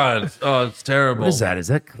 Oh God. Oh, it's terrible. What is that? Is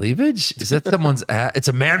that cleavage? Is that someone's ass? It's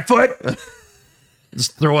a man foot.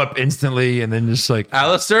 Just throw up instantly and then just like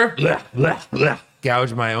Alistair?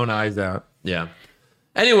 gouge my own eyes out. Yeah.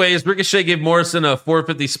 Anyways, Ricochet gave Morrison a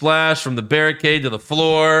 450 splash from the barricade to the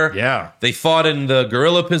floor. Yeah. They fought in the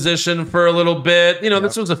gorilla position for a little bit. You know,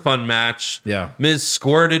 this was a fun match. Yeah. Miz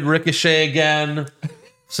squirted Ricochet again.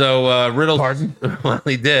 So Riddle... Pardon? Well,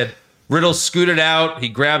 he did. Riddle scooted out. He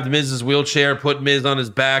grabbed Miz's wheelchair, put Miz on his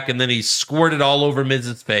back, and then he squirted all over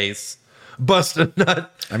Miz's face. Busted a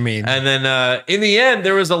nut. I mean, And then in the end,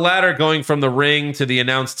 there was a ladder going from the ring to the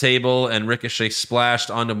announce table, and Ricochet splashed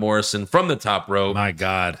onto Morrison from the top rope. my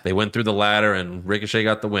God. They went through the ladder, and Ricochet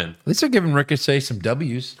got the win. At least they're giving Ricochet some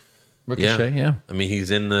W's. Ricochet, yeah. I mean, he's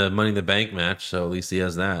in the Money in the Bank match, so at least he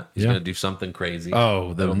has that. He's Yeah. going to do something crazy. Oh,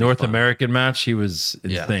 the That'll be North fun. American match, he was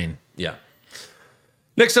insane. Yeah.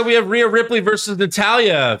 Next up, we have Rhea Ripley versus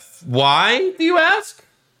Natalya. Why, do you ask?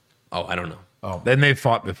 Oh, I don't know. Oh, then they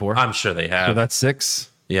fought before. I'm sure they have. So that's 6.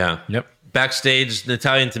 Yeah. Yep. Backstage,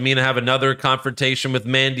 Natalya and Tamina have another confrontation with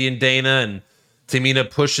Mandy and Dana, and Tamina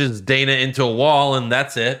pushes Dana into a wall, and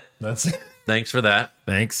that's it. That's it. Thanks for that.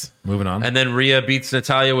 Thanks. Moving on. And then Rhea beats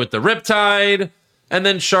Natalya with the Riptide. And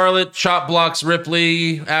then Charlotte chop blocks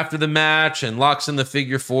Ripley after the match and locks in the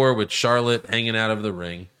figure 4 with Charlotte hanging out of the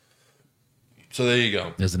ring. So there you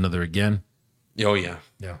go. There's another again. Oh, yeah.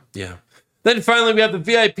 Yeah. Yeah. Then finally, we have the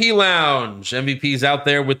VIP lounge. MVP's out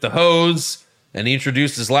there with the hose, and he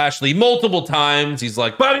introduces Lashley multiple times. He's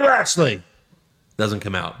like, Bobby Lashley. Doesn't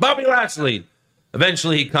come out. Bobby Lashley.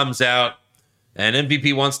 Eventually, he comes out, and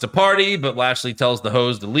MVP wants to party, but Lashley tells the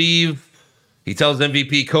hose to leave. He tells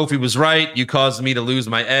MVP, Kofi was right. You caused me to lose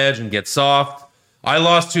my edge and get soft. I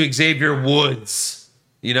lost to Xavier Woods.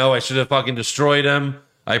 You know, I should have fucking destroyed him.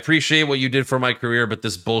 I appreciate what you did for my career, but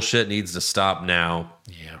this bullshit needs to stop now.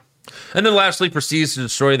 Yeah. And then Lashley proceeds to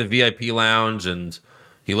destroy the VIP lounge, and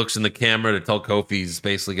he looks in the camera to tell Kofi he's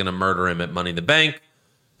basically going to murder him at Money in the Bank.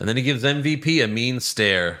 And then he gives MVP a mean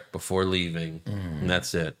stare before leaving. And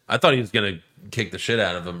that's it. I thought he was going to kick the shit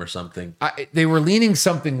out of him or something. They were leaning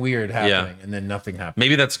something weird happening, and then nothing happened.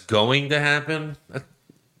 Maybe that's going to happen,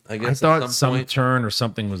 I guess. I thought at some point. turn or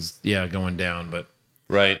something was, going down, but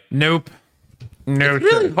Right. nope. No. It's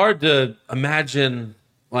really hard to imagine,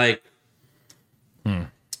 like,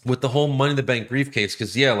 with the whole Money in the Bank briefcase,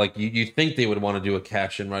 because, like, you think they would want to do a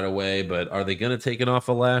cash-in right away, but are they going to take it off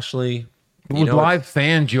of Lashley? With live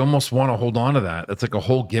fans, you almost want to hold on to that. That's like a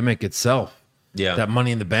whole gimmick itself. Yeah. That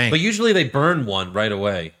Money in the Bank. But usually they burn one right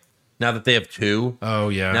away. Now that they have 2, Oh,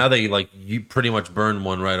 yeah. now they, you pretty much burn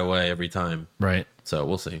one right away every time. Right. So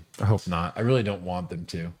we'll see. I hope not. I really don't want them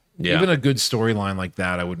to. Yeah. Even a good storyline like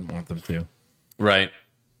that, I wouldn't want them to. Right.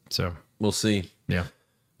 So, We'll see. yeah.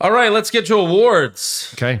 All right, let's get to awards.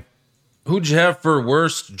 Okay. Who'd you have for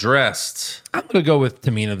worst dressed? I'm going to go with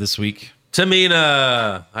Tamina this week.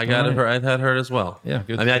 Tamina. I got All right. her. I've had her as well. Yeah,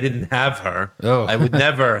 good. I mean, I didn't have her. Oh. I would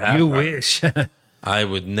never have her. wish. All I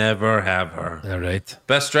would never have her. right.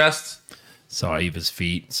 Best dressed? Saw Eva's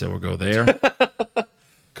feet, so we'll go there.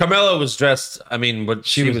 Carmella was dressed. I mean, but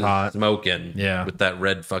she was was hot. smoking. Yeah. With that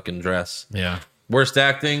red fucking dress. Yeah. Worst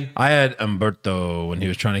acting? I had Umberto when he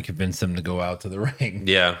was trying to convince them to go out to the ring.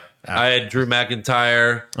 Yeah. I had Drew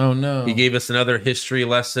McIntyre. Oh no. He gave us another history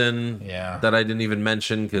lesson that I didn't even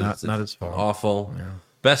mention because it's not his fault. Awful. Yeah.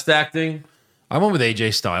 Best acting? I went with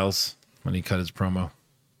AJ Styles when he cut his promo.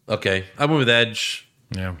 Okay. I went with Edge.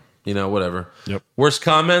 Yeah. You know, whatever. Yep. Worst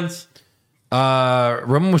comments?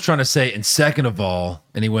 Roman was trying to say in second of all,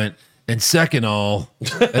 and he went in second all,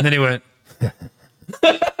 and then he went,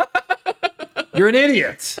 "You're an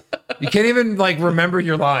idiot. You can't even like remember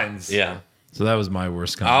your lines." Yeah. So that was my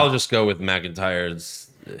worst comment. I'll just go with McIntyre's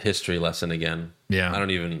history lesson again. Yeah.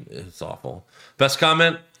 It's awful. Best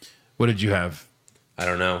comment? What did you have? I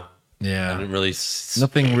don't know. Yeah. I didn't really.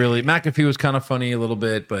 Nothing really. McAfee was kind of funny a little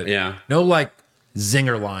bit, but Yeah. no like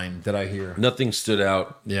zinger line that I hear. Nothing stood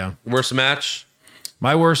out. Yeah. Worst match?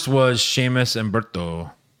 My worst was Sheamus and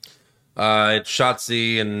Berto. It's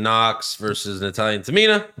Shotzi and Knox versus Natalia and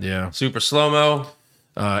Tamina. Yeah. Super slow-mo.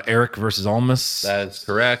 Eric versus Almas. That's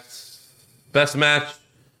correct. Best match?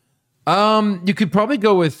 You could probably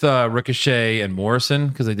go with Ricochet and Morrison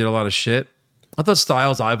because they did a lot of shit. I thought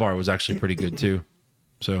Styles Ivar was actually pretty good too.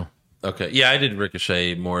 So Okay. Yeah, I did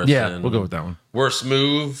Ricochet, Morrison. yeah, we'll go with that one. Worst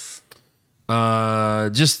move?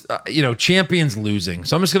 Champions losing.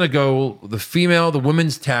 So I'm just gonna go the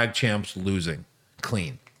women's tag champs losing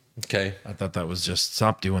clean. Okay. I thought that was just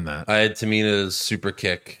stop doing that. I had Tamina's super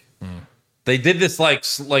kick. They did this like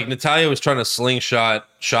Natalia was trying to slingshot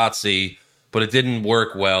Shotzi, but it didn't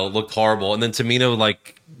work well. It looked horrible. And then Tamina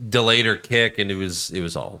like delayed her kick, and it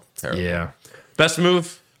was all terrible. Yeah. Best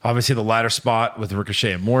move? Obviously the ladder spot with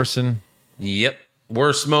Ricochet and Morrison. Yep.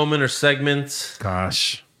 Worst moment or segment?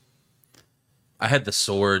 Gosh. I had the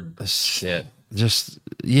sword. Shit. Just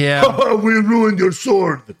yeah. We ruined your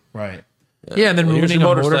sword. Right. Yeah, and then Well, here's ruining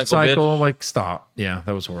your a motorcycle, bitch. like stop. Yeah,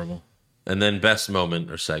 that was horrible. And then best moment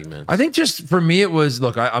or segment. I think just for me, it was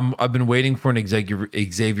look. I've been waiting for an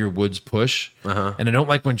Xavier Woods push, and I don't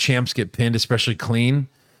like when champs get pinned, especially clean.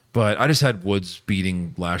 But I just had Woods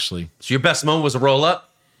beating Lashley. So your best moment was a roll up?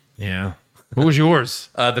 Yeah. What was yours?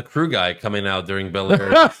 The crew guy coming out during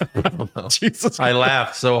Belair. Jesus. I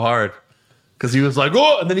laughed so hard because he was like,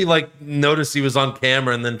 "Oh!" and then he like noticed he was on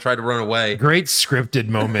camera and then tried to run away. Great scripted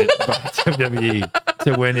moment by WWE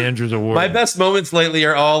to win Andrew's award. My best moments lately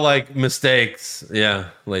are all like mistakes. Yeah,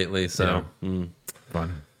 lately. So,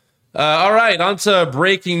 Fun. all right, on to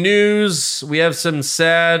breaking news. We have some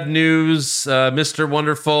sad news. Mr.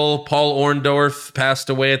 Wonderful Paul Orndorff passed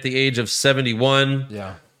away at the age of 71.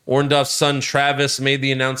 Yeah. Orndorff's son Travis made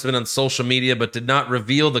the announcement on social media, but did not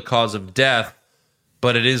reveal the cause of death.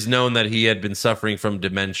 But it is known that he had been suffering from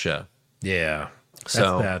dementia. Yeah. That's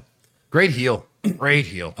So- bad. Great heel. Great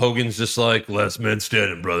heel. Hogan's just like, last man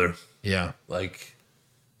standing, brother. Yeah. Like,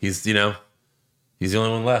 he's the only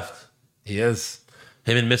one left. He is.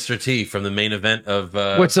 Him and Mr. T from the main event of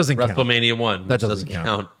Which doesn't count. WrestleMania 1. That which doesn't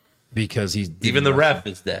count. Because he's Even the ref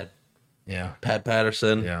is dead. Yeah. Pat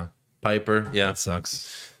Patterson. Yeah. Piper. Yeah. That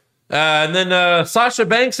sucks. And then Sasha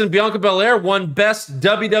Banks and Bianca Belair won Best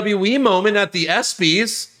WWE Moment at the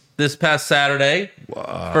ESPYs this past Saturday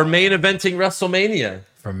for main eventing WrestleMania.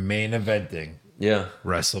 From main eventing Yeah.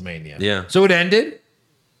 WrestleMania. Yeah. So it ended.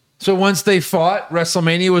 So once they fought,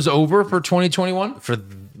 WrestleMania was over for 2021. For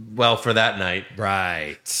that night.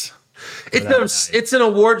 Right. It's an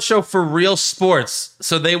award show for real sports.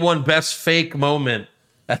 So they won Best Fake Moment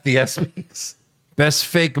at the ESPYs. Best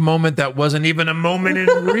fake moment that wasn't even a moment in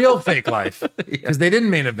real fake life because they didn't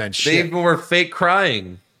main event They shit. even were fake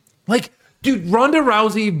crying. Like, dude, Ronda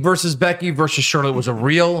Rousey versus Becky versus Charlotte was a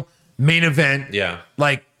real main event. Yeah.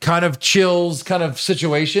 Like, kind of chills kind of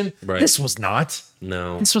situation. Right. This was not.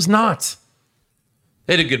 No. This was not.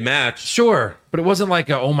 They had a good match. Sure, but it wasn't like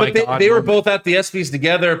a oh my But god. they were moment. both at the ESPYs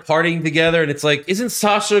together, partying together, and it's like, isn't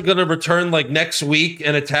Sasha going to return like next week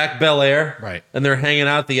and attack Belair? Right. And they're hanging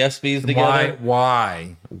out at the ESPYs together.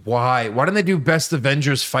 Why? Why didn't they do best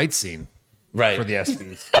Avengers fight scene Right. for the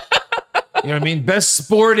ESPYs? You know what I mean? Best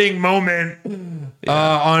sporting moment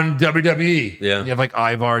on WWE. Yeah. You have like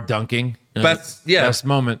Ivar dunking. You know, Best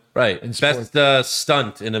moment. Right. in sports. Best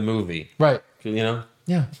stunt in a movie. Right. You know?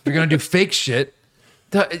 Yeah. If you're gonna do fake shit,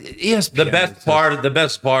 ESPN. The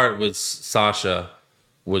best part was Sasha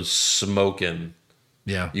was smoking.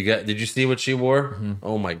 Yeah. Did you see what she wore? Mm-hmm.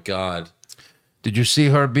 Oh my God. Did you see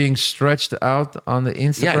her being stretched out on the Yeah, I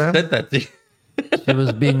Instagram? said that to you. She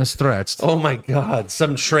was being stretched. Oh my God.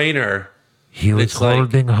 Some trainer. He was It's like-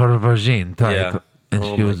 holding her vagine tight, Yeah.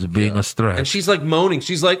 Oh my God. stretched. And she's like moaning.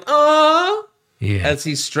 She's like, oh, Yeah. as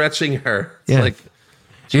he's stretching her. It's Yeah. like,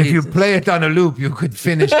 If you Jesus. play it on a loop, you could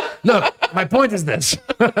finish. Look, my point is this.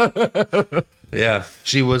 Yeah,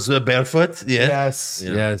 she was barefoot. Yeah. Yes.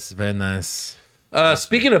 Yeah. Yes. Very nice.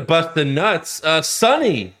 Speaking of busting nuts,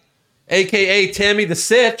 Sunny, aka Tammy the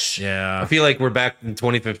Sitch. Yeah. I feel like we're back in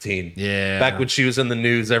 2015. Yeah. Back when she was in the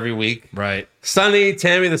news every week. Right. Sunny,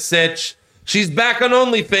 Tammy the Sitch. She's back on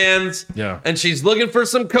OnlyFans. Yeah. And she's looking for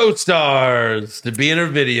some co-stars to be in her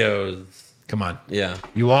videos. Come on. Yeah.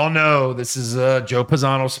 You all know this is a Joe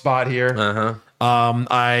Pisano spot here. Uh-huh.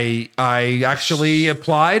 I actually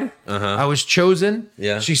applied. I was chosen.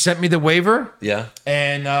 Yeah. She sent me the waiver, Yeah.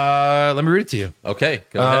 and let me read it to you. Okay.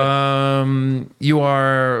 Go ahead. You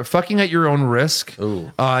are fucking at your own risk,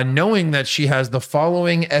 Ooh. knowing that she has the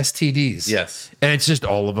following STDs. Yes. And it's just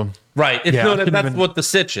all of them. Right. It's, Yeah, no, I couldn't that's even- what the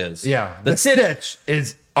Sitch is. Yeah. The Sitch.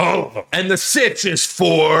 is all of them. And the Sitch is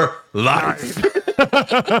for life.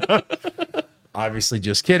 Obviously,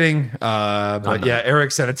 just kidding. But yeah,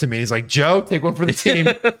 Eric sent it to me. He's like, Joe, take one for the team.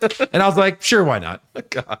 And I was like, sure, why not?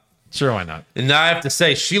 God. Sure, why not? And I have to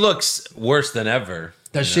say, she looks worse than ever.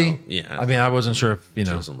 Does You know? she? Yeah. I mean, I wasn't sure if, She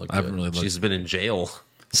doesn't look I haven't good. really looked. She's been in jail.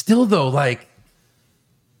 Still, though, like,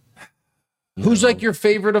 who's like your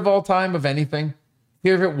favorite of all time of anything?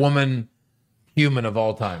 Favorite woman, human of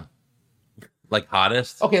all time? Like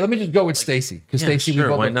hottest? Okay, let me just go with Stacy. Because Yeah, Stacy, sure, we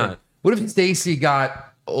both why look not? like- What if Stacy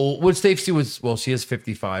got old? What if Stacy was, well, she is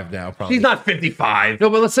 55 now, probably. She's not 55. No,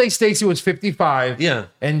 but let's say Stacy was 55 Yeah.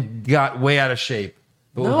 and got way out of shape.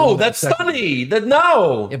 But No, we'll that's second. Sunny.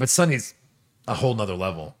 No. Yeah, but Sunny's a whole nother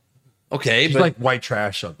level. Okay, She's but like white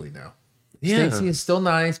trash ugly now. yeah. Stacy is still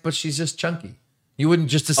nice, but she's just chunky. You wouldn't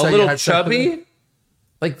just to a say you little had sex with her? chubby.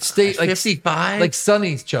 Like like 55? like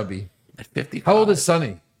Sunny's chubby. At 55. How old is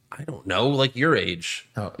Sunny? I don't know. Like your age.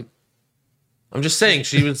 Oh, I'm just saying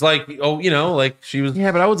she was like, oh, you know, like she was.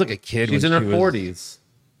 yeah, but I was like a kid. She's in when her she was-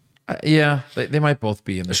 40s. Yeah, they might both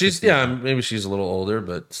be in the. She's 50s, yeah, maybe she's a little older,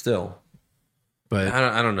 but still. but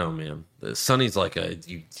I don't know, man. Sunny's like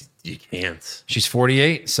you can't. she's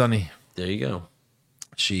 48. Sunny, There you go.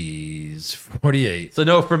 she's 48. It's a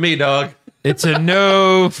no for me, dog. It's a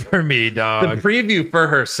no for me, The dog. preview for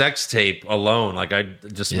her sex tape alone, like I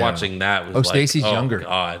just Yeah. watching that was Oh, like, Stacey's oh, younger.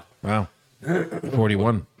 God. Wow,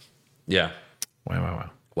 41. Yeah. Wow.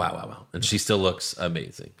 Wow. And she still looks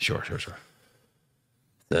amazing. Sure.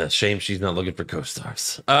 Shame she's not looking for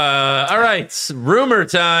co-stars. All right. Rumor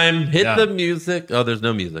time. Hit Yeah. the music. Oh, there's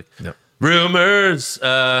no music. Yep. Rumors.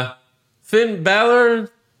 Finn Balor.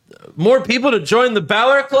 More people to join the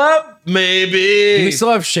Balor Club? Do Maybe. we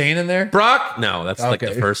still have Shane in there? Brock? No, that's like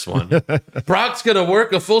Okay. the first one. Brock's going to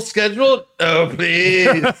work a full schedule? Oh,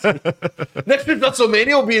 please. Next week's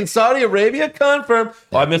WrestleMania will be in Saudi Arabia? Confirmed.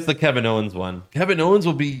 Oh, I missed the Kevin Owens one. Kevin Owens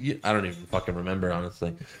will be... I don't even fucking remember,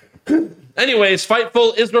 honestly. Anyways,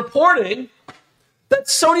 Fightful is reporting that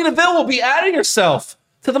Sonya Deville will be adding herself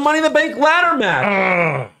to the Money in the Bank ladder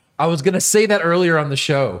match. I was gonna say that earlier on the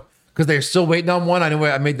show because they're still waiting on one. I know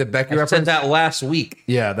I made the Becky I reference. said that last week.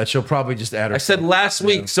 Yeah, that she'll probably just add her. I said last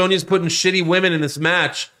week, Sonya's putting shitty women in this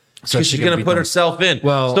match. So So she she's can going to beat put them. herself in.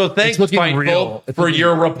 Well, so it's thanks, looking Fightful, real. It's for looking-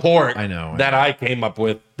 your report. I know. that I came up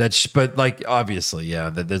with. but like obviously,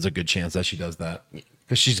 yeah, that there's a good chance that she does that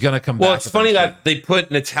because she's gonna come back. Well, it's funny that they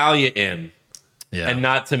put Natalia in yeah, and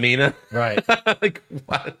not Tamina. right, Like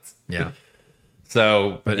what? yeah.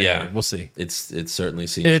 So, But yeah, anyway, we'll see. it certainly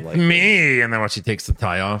seems It's like me, and then when she takes the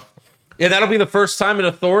tie off, yeah, that'll be the first time an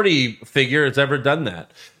authority figure has ever done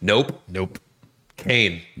that. Nope, nope,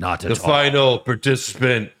 Kane, not the at all. final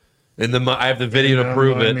participant in the. I have the video to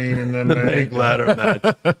prove it. the big ladder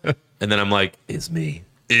match. And then I'm like, is me.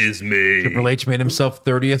 Triple H made himself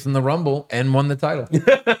 30th in the Rumble and won the title.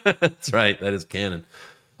 That's right. That is canon.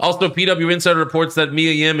 Also, PW Insider reports that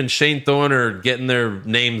Mia Yim and Shane Thorne are getting their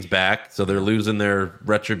names back, so they're losing their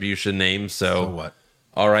Retribution names. So So, what?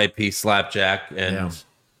 R.I.P. Slapjack and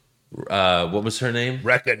what was her name?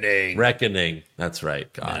 Reckoning. Reckoning. That's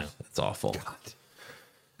right. God, that's awful.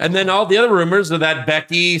 And then all the other rumors are that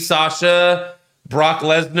Becky, Sasha, Brock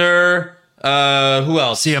Lesnar, who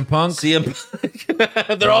else? CM Punk. CM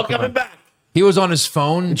Punk. They're all coming back. He was on his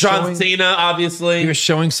phone. John showing- Cena, obviously. He was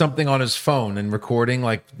showing something on his phone and recording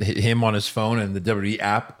like him on his phone, and the WWE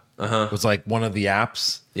app was like one of the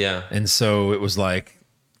apps. Yeah. And so it was like,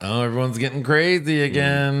 oh, everyone's getting crazy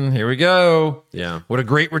again. Here we go. Yeah. What a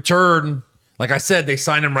great return. Like I said, they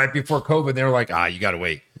signed him right before COVID. They were like, you got to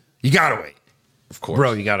wait. You got to wait. Of course.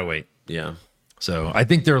 Bro, you got to wait. Yeah. So I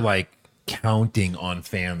think they're like counting on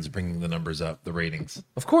fans bringing the numbers up, the ratings.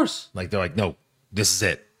 Of course. Like they're like, no, this is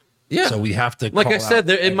it. Yeah. So we have to. Like call I said,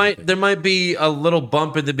 out there might be a little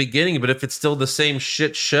bump at the beginning, but if it's still the same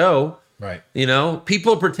shit show, Right. you know,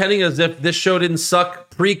 people are pretending as if this show didn't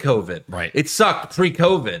suck pre-COVID. Right. It sucked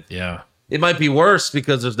pre-COVID. Yeah. It might be worse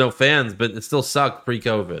because there's no fans, but it still sucked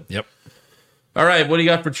pre-COVID. Yep. All right, what do you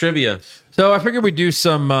got for trivia? So I figured we'd do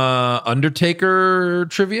some Undertaker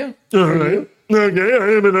trivia. All right. Okay, I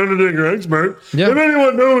am an Undertaker expert. Yeah. If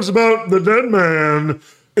anyone knows about the dead man,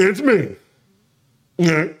 it's me.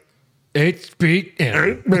 Okay. HB.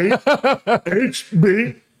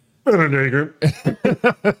 HB Undertaker.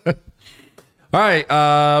 All right,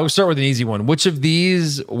 we'll start with an easy one. Which of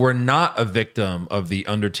these were not a victim of the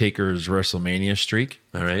Undertaker's WrestleMania streak?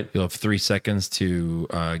 All right. You'll have 3 seconds to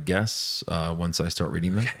guess once I start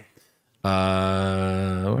reading them.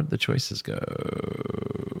 Where'd the choices go?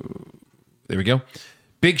 There we go.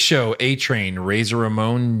 Big Show, A-Train, Razor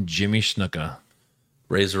Ramon, Jimmy Snuka.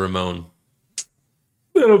 Razor Ramon.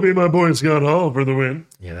 That'll be my boy Scott Hall for the win.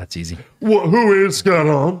 Yeah, that's easy. Who is Scott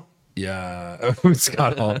Hall? Yeah,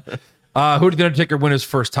 Scott Hall. Who did the Undertaker win his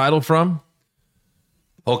first title from?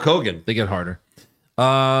 Hulk Hogan. They get harder.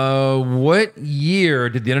 What year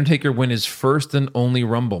did the Undertaker win his first and only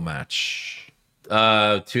Rumble match?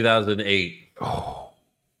 2008. Oh.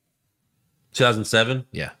 2007?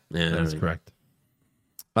 Yeah, Yeah, that's I mean- correct.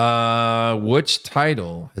 Which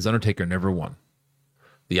title has Undertaker never won?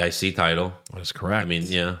 The IC title. That is correct. I mean,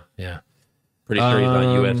 yeah. yeah. Pretty sure he's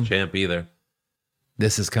not U.S. champ either.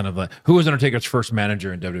 This is kind of like, who was Undertaker's first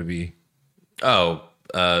manager in WWE? Oh,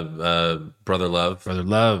 Brother Love. Brother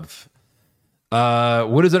Love.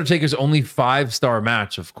 What is Undertaker's only 5-star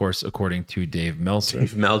match? Of course, according to Dave Meltzer.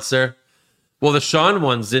 Meltzer. Well, the Shawn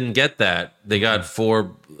ones didn't get that. They got 4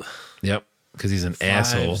 Yep, because he's an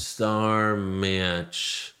asshole. 5-star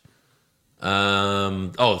match.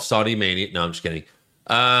 Saudi Mania. No, I'm just kidding.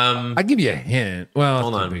 I'll give you a hint. Well,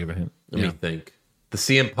 Hold that's on. too big of a hint. Let me think. The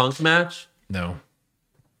CM Punk match? No,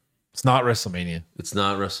 it's not WrestleMania. It's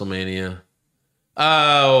not WrestleMania.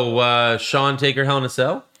 Oh, Shawn Taker Hell in a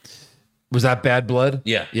Cell? Was that Bad Blood?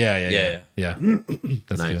 Yeah. Yeah.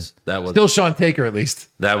 That's Nice. good. That was Still Sean Taker, at least.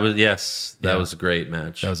 that was Yeah. was a great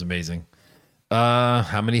match. That was amazing.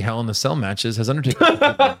 How many Hell in the Cell matches has Undertaker?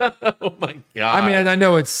 Oh my god. I mean, I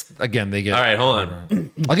know it's, again, they get. all right, hold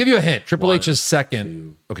on. I'll give you a hint. Triple H's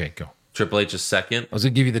second. Okay, go. Triple H's second. I was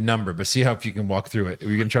gonna give you the number, but see how if you can walk through it. Are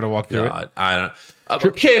you gonna try to walk through it? God, I don't.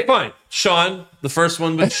 Okay, fine. Sean, the first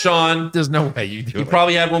one with Sean. There's no way you do He it.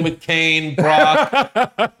 probably had one with Kane, Brock.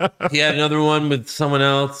 He had another one with someone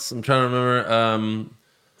else. I'm trying to remember.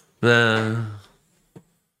 The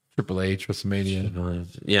Triple H, WrestleMania.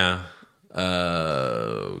 yeah.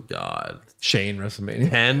 Oh God. Shane, WrestleMania.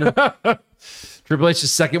 10. Triple H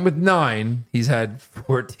is second with 9. He's had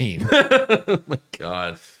 14.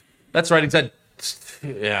 God. That's right. He's had.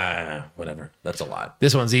 Yeah, whatever. That's a lot.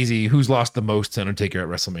 This one's easy. Who's lost the most to Undertaker at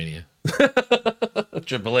WrestleMania?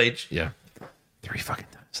 Triple H. Yeah. 3 fucking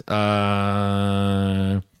times.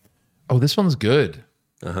 This one's good.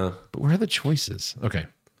 Uh-huh. But where are the choices? Okay.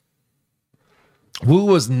 Who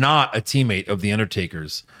was not a teammate of The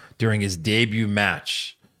Undertaker's during his debut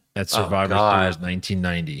match at Survivor God. Series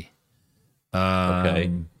 1990?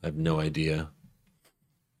 Okay. I have no idea.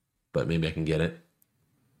 But maybe I can get it.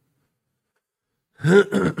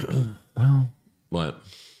 Well, What?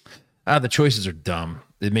 the choices are dumb.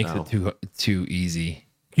 It makes No. it too easy.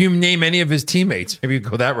 Can you name any of his teammates? Maybe you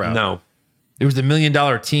go that route. No. It was the $1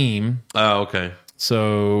 Million team. Oh, okay.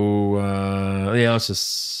 So, let's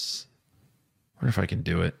just. I wonder if I can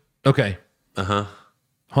do it. Okay. Uh-huh.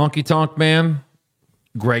 Honky Tonk Man,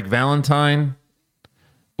 Greg Valentine,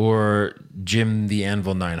 or Jim the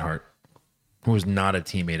Anvil Neidhart, who was not a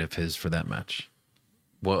teammate of his for that match.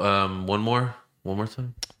 Well, one more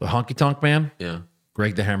time. The Honky Tonk Man, Yeah.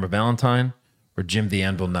 Greg the Hammer Valentine, or Jim the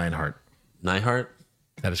Anvil Neidhart. Neihart?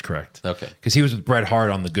 That is correct. Okay. Because he was with Bret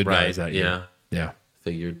Hart on the Good Right. Guys that year. Yeah.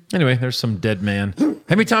 Figured. Anyway, there's some dead man. How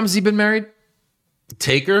many times has he been married?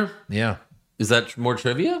 Taker? Yeah. Is that more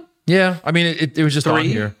trivia? Yeah. I mean, it was just on 3?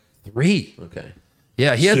 here. 3. Okay.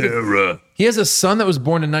 Yeah. He Sarah. has a son that was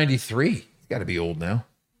born in 93. He's got to be old now.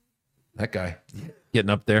 That guy. Getting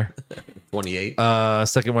up there. 28.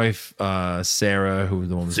 Second wife, Sarah, who was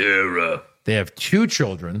the one. Sarah. They have 2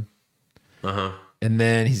 children. Uh-huh. And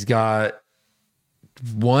then he's got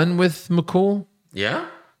one with McCool. Yeah?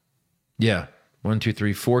 Yeah. 1, 2,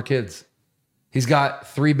 3, 4 kids. He's got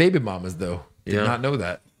 3 baby mamas, though. Did Yeah. not know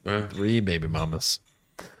that. Uh, 3 baby mamas.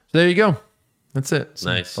 So there you go. That's it.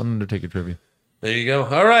 Some Nice. Fun Undertaker trivia. There you go.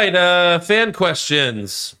 All right. Fan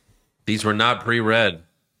questions. These were not pre-read.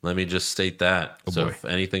 Let me just state that. So boy. if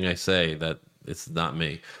anything I say, that it's not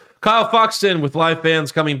me. Kyle Foxton, with live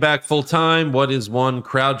bands coming back full time, what is one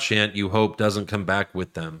crowd chant you hope doesn't come back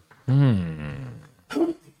with them?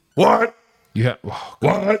 What? You have,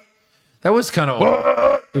 What? that was kind of.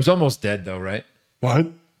 What? It was almost dead, though, right? What?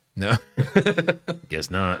 No,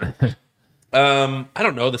 guess not. I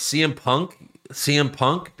don't know, the CM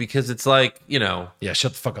Punk, because it's like, Yeah,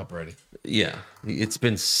 shut the fuck up already. yeah, it's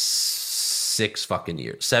been 7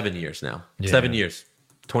 years now. Yeah. 7 years.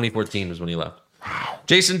 2014 was when he left.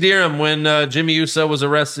 Jason Deerham, when Jimmy Uso was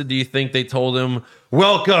arrested, do you think they told him,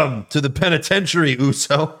 "Welcome to the penitentiary,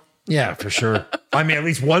 Uso"? Yeah, for sure. I mean, at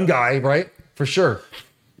least one guy, right? For sure.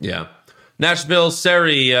 Yeah. Nashville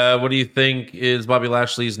Seri, what do you think is Bobby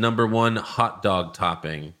Lashley's number one hot dog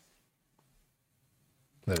topping? Is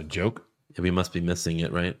that a joke? We must be missing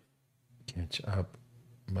it, right? Ketchup,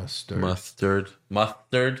 mustard.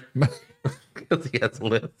 Mustard. Because he has a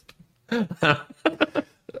lisp.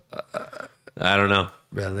 I don't know.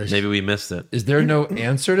 Relish. Maybe we missed it. Is there no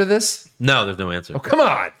answer to this? No, there's no answer. Oh, come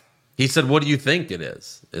on. He said, "What do you think it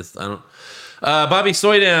is?" I don't. Bobby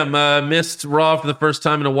Soydam missed Raw for the first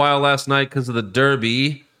time in a while last night because of the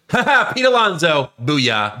Derby. Pete Alonso,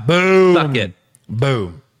 booyah! Boom. Suck it.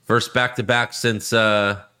 Boom. First back-to-back since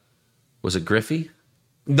was it Griffey?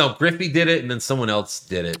 No, Griffey did it, and then someone else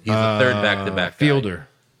did it. He's the third back-to-back guy. Fielder.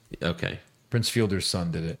 Okay, Prince Fielder's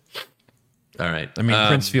son did it. all right. I mean,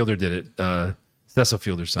 Prince Fielder did it. Cecil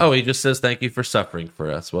Fielder's son. Oh, he just says thank you for suffering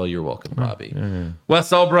for us. Well, you're welcome, Bobby.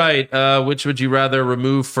 Wes Albright, which would you rather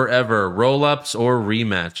remove forever, roll-ups or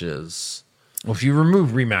rematches? Well, if you remove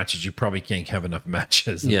rematches, you probably can't have enough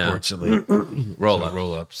matches, Yeah. unfortunately. Roll-up.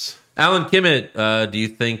 Roll-ups. Alan Kimmett, do you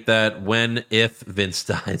think that if Vince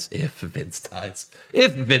dies,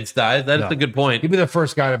 that is a good point. He'd be the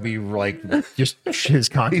first guy to be like, just his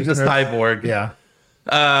consciousness. He's a cyborg. Yeah.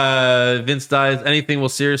 Vince dies, anything will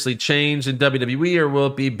seriously change in WWE, or will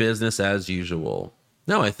it be business as usual?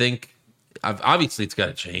 No, I think obviously it's got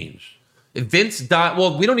to change. If Vince dies,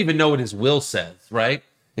 well, we don't even know what his will says, right?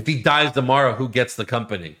 If he dies tomorrow, who gets the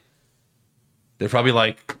company? They're probably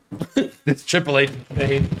like, this Triple H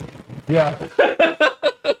paid. Yeah.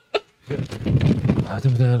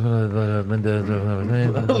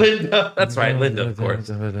 Linda. That's right, Linda, of course.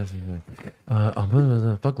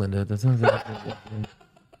 Fuck Linda.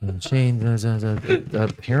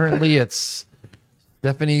 Apparently, it's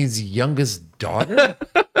Stephanie's youngest daughter.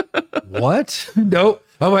 What? Nope.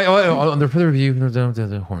 Oh wait. Under further review,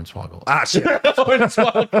 the Hornswoggle. Ah, shit.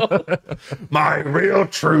 My real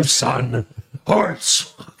true son,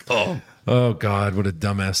 Hornswoggle. Oh God, what a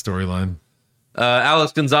dumbass storyline.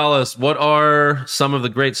 Alex Gonzalez, what are some of the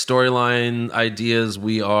great storyline ideas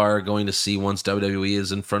we are going to see once WWE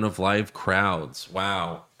is in front of live crowds?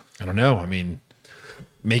 Wow. I don't know. I mean,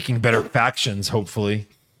 making better factions, hopefully.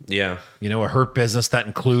 Yeah. A Hurt Business that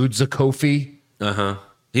includes a Kofi. Uh-huh.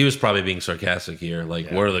 He was probably being sarcastic here. Like,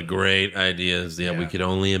 what are the great ideas? Yeah, we could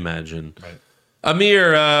only imagine. Right.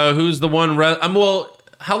 Amir, who's the one... well,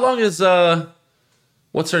 how long has...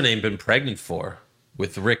 what's her name been pregnant for?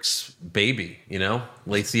 With Rick's baby,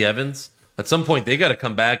 Lacey Evans. At some point, they got to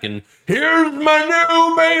come back and here's my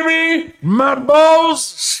new baby. My balls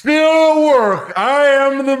still work. I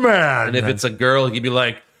am the man. And if it's a girl, he'd be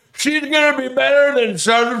like, she's gonna be better than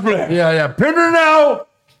Charlotte Flair. Yeah. Pin her now,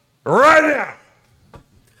 right now.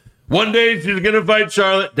 One day she's gonna fight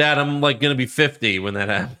Charlotte. Dad, I'm gonna be 50 when that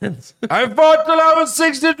happens. I fought till I was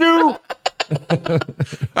 62.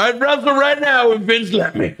 I'd wrestle right now if Vince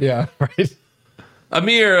let me. Yeah, right.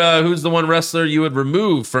 Amir, who's the one wrestler you would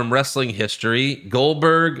remove from wrestling history?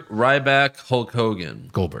 Goldberg, Ryback, Hulk Hogan.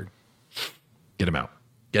 Goldberg. Get him out.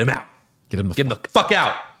 Get him out. Get him Get him the fuck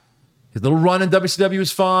out. His little run in WCW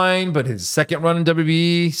was fine, but his second run in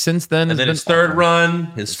WWE since then And then his third run,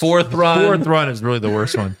 his fourth run. Fourth run is really the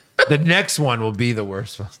worst one. The next one will be the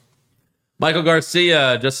worst one. Michael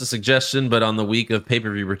Garcia, just a suggestion, but on the week of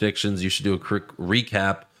pay-per-view predictions, you should do a quick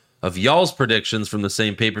recap of y'all's predictions from the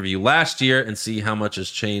same pay-per-view last year and see how much has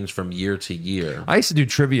changed from year to year. I used to do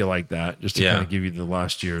trivia like that just to Yeah. kind of give you the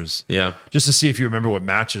last year's. Yeah, Just to see if you remember what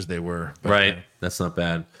matches they were. But, right. That's not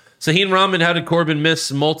bad. Saheen Rahman, how did Corbin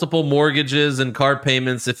miss multiple mortgages and car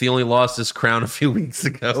payments if he only lost his crown a few weeks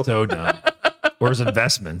ago? So dumb. Or his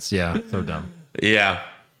investments. Yeah, so dumb. Yeah.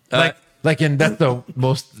 That's the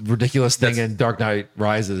most ridiculous thing in Dark Knight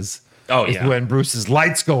Rises. Oh, is yeah. when Bruce's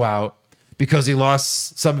lights go out because he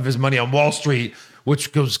lost some of his money on Wall Street,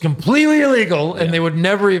 which goes completely illegal, and they would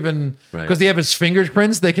never even Right. because they have his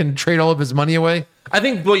fingerprints, they can trade all of his money away. I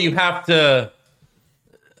think what you have to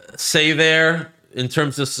say there in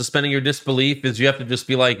terms of suspending your disbelief is you have to just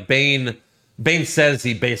be like Bane says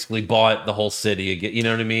he basically bought the whole city again. You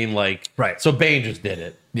know what I mean? Right. So Bane just did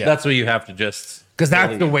it. Yeah. That's what you have to just Because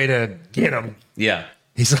that's the way to get him. Yeah.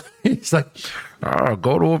 He's like,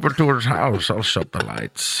 Go over to his house. I'll shut the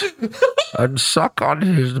lights and suck on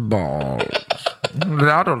his balls.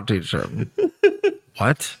 That'll teach him.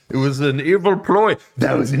 What? It was an evil ploy.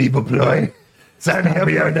 That was an evil ploy. Sign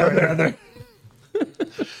me another.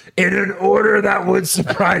 In an order that would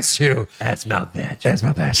surprise you. That's Malpatch. That's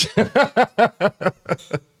my patch.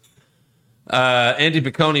 Andy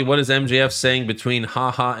Piccone, what is MJF saying between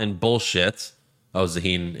haha and bullshit? Oh,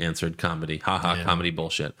 Zaheen answered comedy. Haha, comedy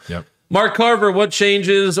bullshit. Yep. Mark Carver, what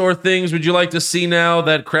changes or things would you like to see now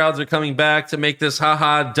that crowds are coming back to make this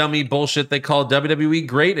haha dummy bullshit they call WWE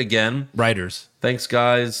great again? Writers. Thanks,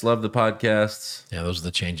 guys. Love the podcasts. Yeah, those are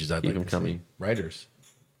the changes I'd Keep like them to coming. see. Writers.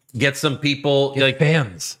 Get some people Like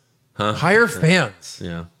fans. Huh? Hire fans.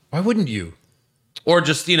 Yeah. Why wouldn't you? Or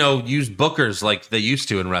just, use bookers like they used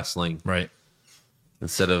to in wrestling Right.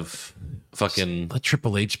 instead of fucking Let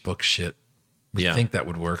Triple H book shit. yeah. I think that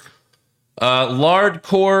would work.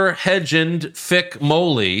 Lardcore Hedgend Fick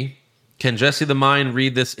Moley. Can Jesse the Mind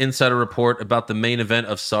read this insider report about the main event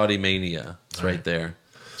of Saudi Mania? It's right there.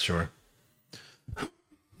 Sure.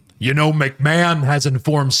 You know, McMahon has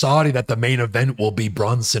informed Saudi that the main event will be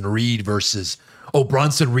Bronson Reed as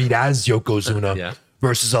Yokozuna Yeah.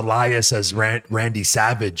 versus Elias as Randy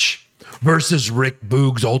Savage versus Rick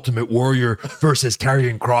Boogs Ultimate Warrior versus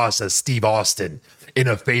Karrion Kross as Steve Austin in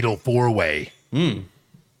a fatal four-way.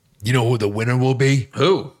 You know who the winner will be?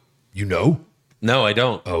 Who? You know? No, I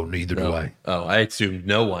don't. Oh, neither do I. Oh, I assumed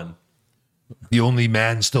no one. The only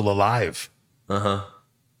man still alive.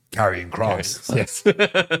 Karrion Kross. Yes.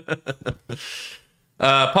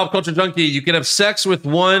 Pop Culture Junkie, you can have sex with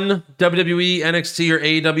one WWE, NXT, or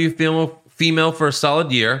AEW female for a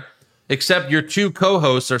solid year, except your two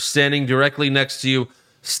co-hosts are standing directly next to you,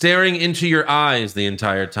 staring into your eyes the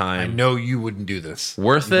entire I time. know you wouldn't do this.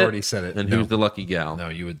 Worth You've it? already said it. And No. who's the lucky gal? No,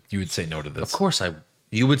 you would say no to this. Of course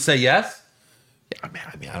you would say yes? I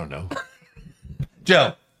mean, I don't know.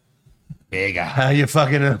 Joe. Bega. You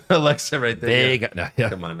fucking Alexa right there. Bega. No, yeah.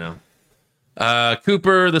 Come on now.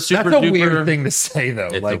 Cooper, the super That's a duper. weird thing to say, though.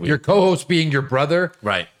 It's a Like weird your co-host being your brother,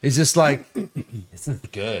 Right. is just like, this is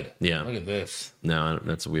good. Yeah. Look at this. No,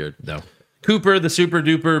 that's weird. No. Cooper, the super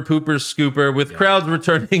duper pooper scooper, with crowds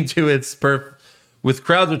returning to with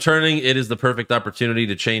crowds returning, it is the perfect opportunity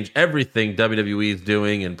to change everything WWE is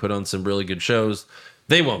doing and put on some really good shows.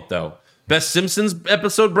 They won't though. Best Simpsons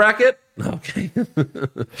episode bracket? Okay.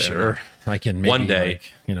 Sure. I can maybe, One day.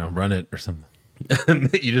 run it or something.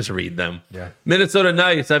 You just read them. Yeah. Minnesota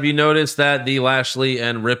Nights, have you noticed that the Lashley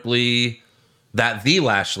and Ripley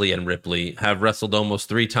have wrestled almost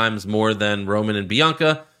 3 times more than Roman and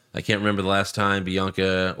Bianca? I can't remember the last time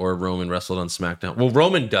Bianca or Roman wrestled on SmackDown. Well,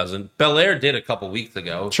 Roman doesn't. Belair did a couple weeks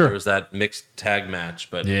ago. Sure. There was that mixed tag match,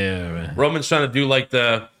 but Yeah. Roman's trying to do like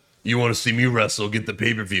you want to see me wrestle, get the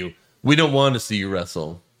pay-per-view. We don't want to see you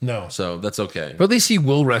wrestle. No. So that's okay. But at least he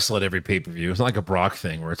will wrestle at every pay-per-view. It's not like a Brock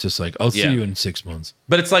thing where it's just like, I'll see Yeah. you in 6 months.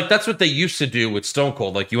 But it's like that's what they used to do with Stone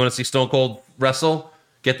Cold. Like you want to see Stone Cold wrestle,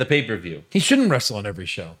 get the pay-per-view. He shouldn't wrestle on every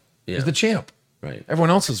show. Yeah. He's the champ. Right. Everyone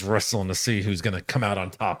else is wrestling to see who's going to come out on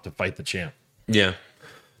top to fight the champ. Yeah.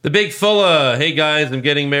 The Big Fulla. Hey guys, I'm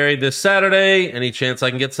getting married this Saturday. Any chance I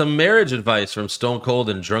can get some marriage advice from Stone Cold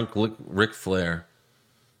and drunk Ric Flair?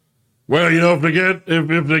 Well,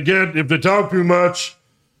 if they talk too much,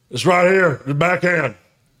 it's right here, the backhand.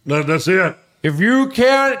 That's it. If you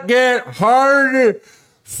can't get hard,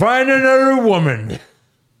 find another woman.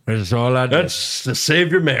 That's all I do. That's to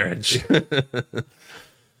save your marriage.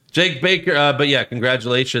 Jake Baker, but yeah,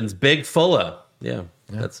 congratulations, Big Fulla. Yeah,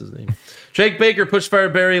 that's his name. Jake Baker,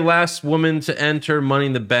 Pushfire Barry, last woman to enter Money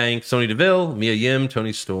in the Bank. Sonya Deville, Mia Yim,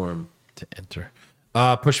 Tony Storm. To enter.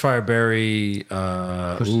 Pushfire Barry.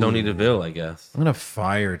 Push Tony Deville, I guess. I'm going to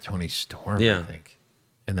fire Tony Storm, Yeah. I think.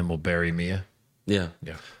 And then we'll bury Mia. Yeah.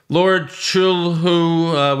 Yeah. Lord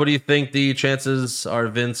Chulhu, what do you think the chances are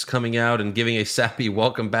Vince coming out and giving a sappy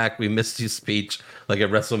welcome back, we missed you speech like at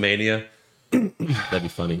WrestleMania? That'd be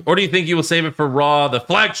funny. Or do you think he will save it for Raw, the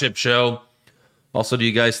flagship show? Also, do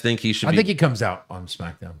you guys think he should I think he comes out on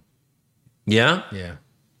SmackDown. Yeah? Yeah.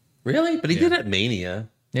 Really? But he did at Mania.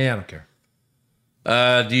 Yeah, I don't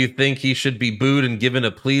care. Do you think he should be booed and given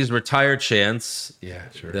a please retire chance? Yeah,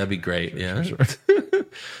 sure. That'd be great.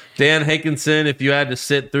 Dan Hankinson, if you had to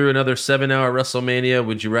sit through another 7-hour WrestleMania,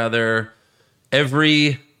 would you rather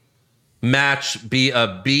every match be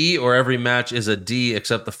a B or every match is a D,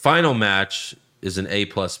 except the final match is an A++?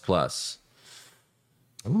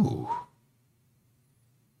 Ooh.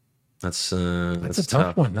 That's That's a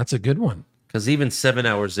tough one. That's a good one. Because even 7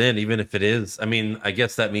 hours in, even if it is, I mean, I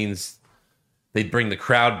guess that means they'd bring the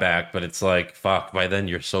crowd back, but it's like, fuck, by then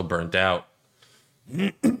you're so burnt out.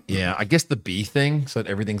 Yeah, I guess the B thing, so that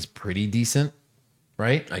everything's pretty decent,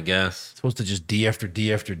 right? I guess. Supposed to just D after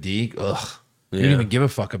D after D. Ugh. You Yeah. don't even give a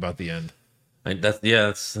fuck about the end.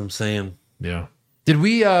 That's what I'm saying. Yeah. Did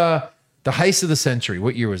we the heist of the century?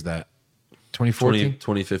 What year was that? 2014?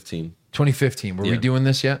 2015. 2015. Were we doing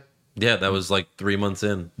this yet? Yeah, that was like 3 months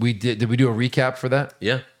in. We did. Did we do a recap for that?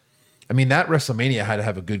 Yeah, I mean, that WrestleMania had to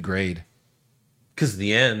have a good grade. because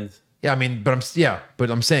the end. Yeah, I mean, but I'm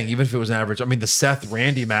saying even if it was an average, I mean, the Seth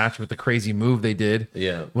Randy match with the crazy move they did.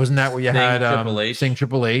 Yeah. Wasn't that where you had Triple H. Sting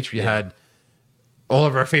Triple H? You had all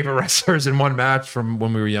of our favorite wrestlers in one match from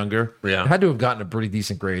when we were younger. Yeah. It had to have gotten a pretty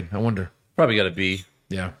decent grade. I wonder. Probably got to be.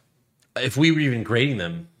 Yeah. If we were even grading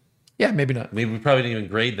them, Yeah, maybe not. I mean, we probably didn't even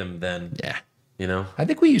grade them then. Yeah. You know? I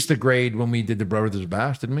think we used to grade when we did the Brothers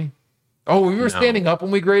Bash, didn't we? Oh, we were standing up when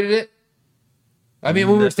we graded it? I mean,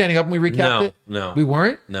 when we were standing up when we recapped it? No. We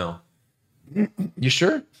weren't? No. You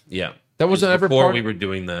sure? Yeah. That wasn't It was ever before part- we were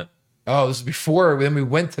doing that. Oh, this is before. Then we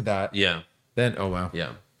went to that. Yeah. Then, oh, wow. Yeah.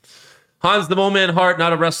 Hans the Mole Man Hart,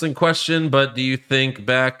 not a wrestling question, but do you think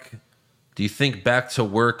back to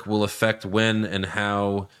work will affect when and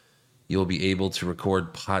how you'll be able to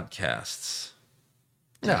record podcasts?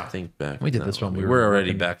 No. Think back. We did this when we we're were already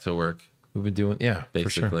working. back to work, We've been doing, yeah, for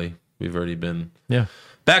sure. basically. We've already been Yeah.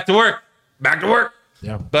 back to work. Back to work.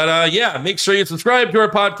 Yeah. But yeah, make sure you subscribe to our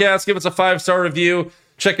podcast. Give us a 5-star review.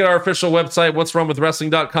 Check out our official website, what's wrong with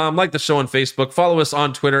wrestling.com. Like the show on Facebook. Follow us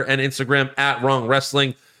on Twitter and Instagram at Wrong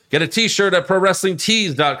Wrestling. Get a t-shirt at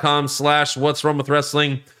prowrestlingtees.com/what's wrong with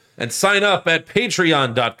wrestling. And sign up at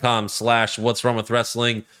patreon.com/what's wrong with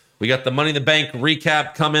wrestling. We got the Money in the Bank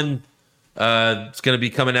recap coming. It's going to be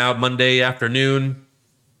coming out Monday afternoon.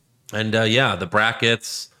 And yeah, the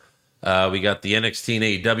brackets. We got the NXT and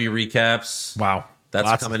AEW recaps. Wow. That's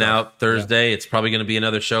Lots of coming stuff. out Thursday. It's probably going to be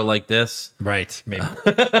another show like this Right. Maybe.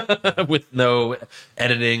 with no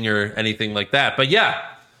editing or anything like that. But yeah,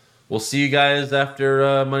 we'll see you guys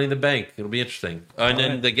after Money in the Bank. It'll be interesting.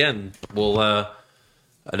 And again, we'll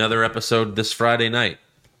another episode this Friday night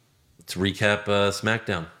to recap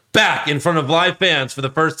SmackDown. Back in front of live fans for the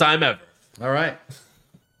first time ever. All right.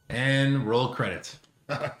 And roll credits.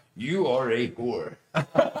 You are a whore.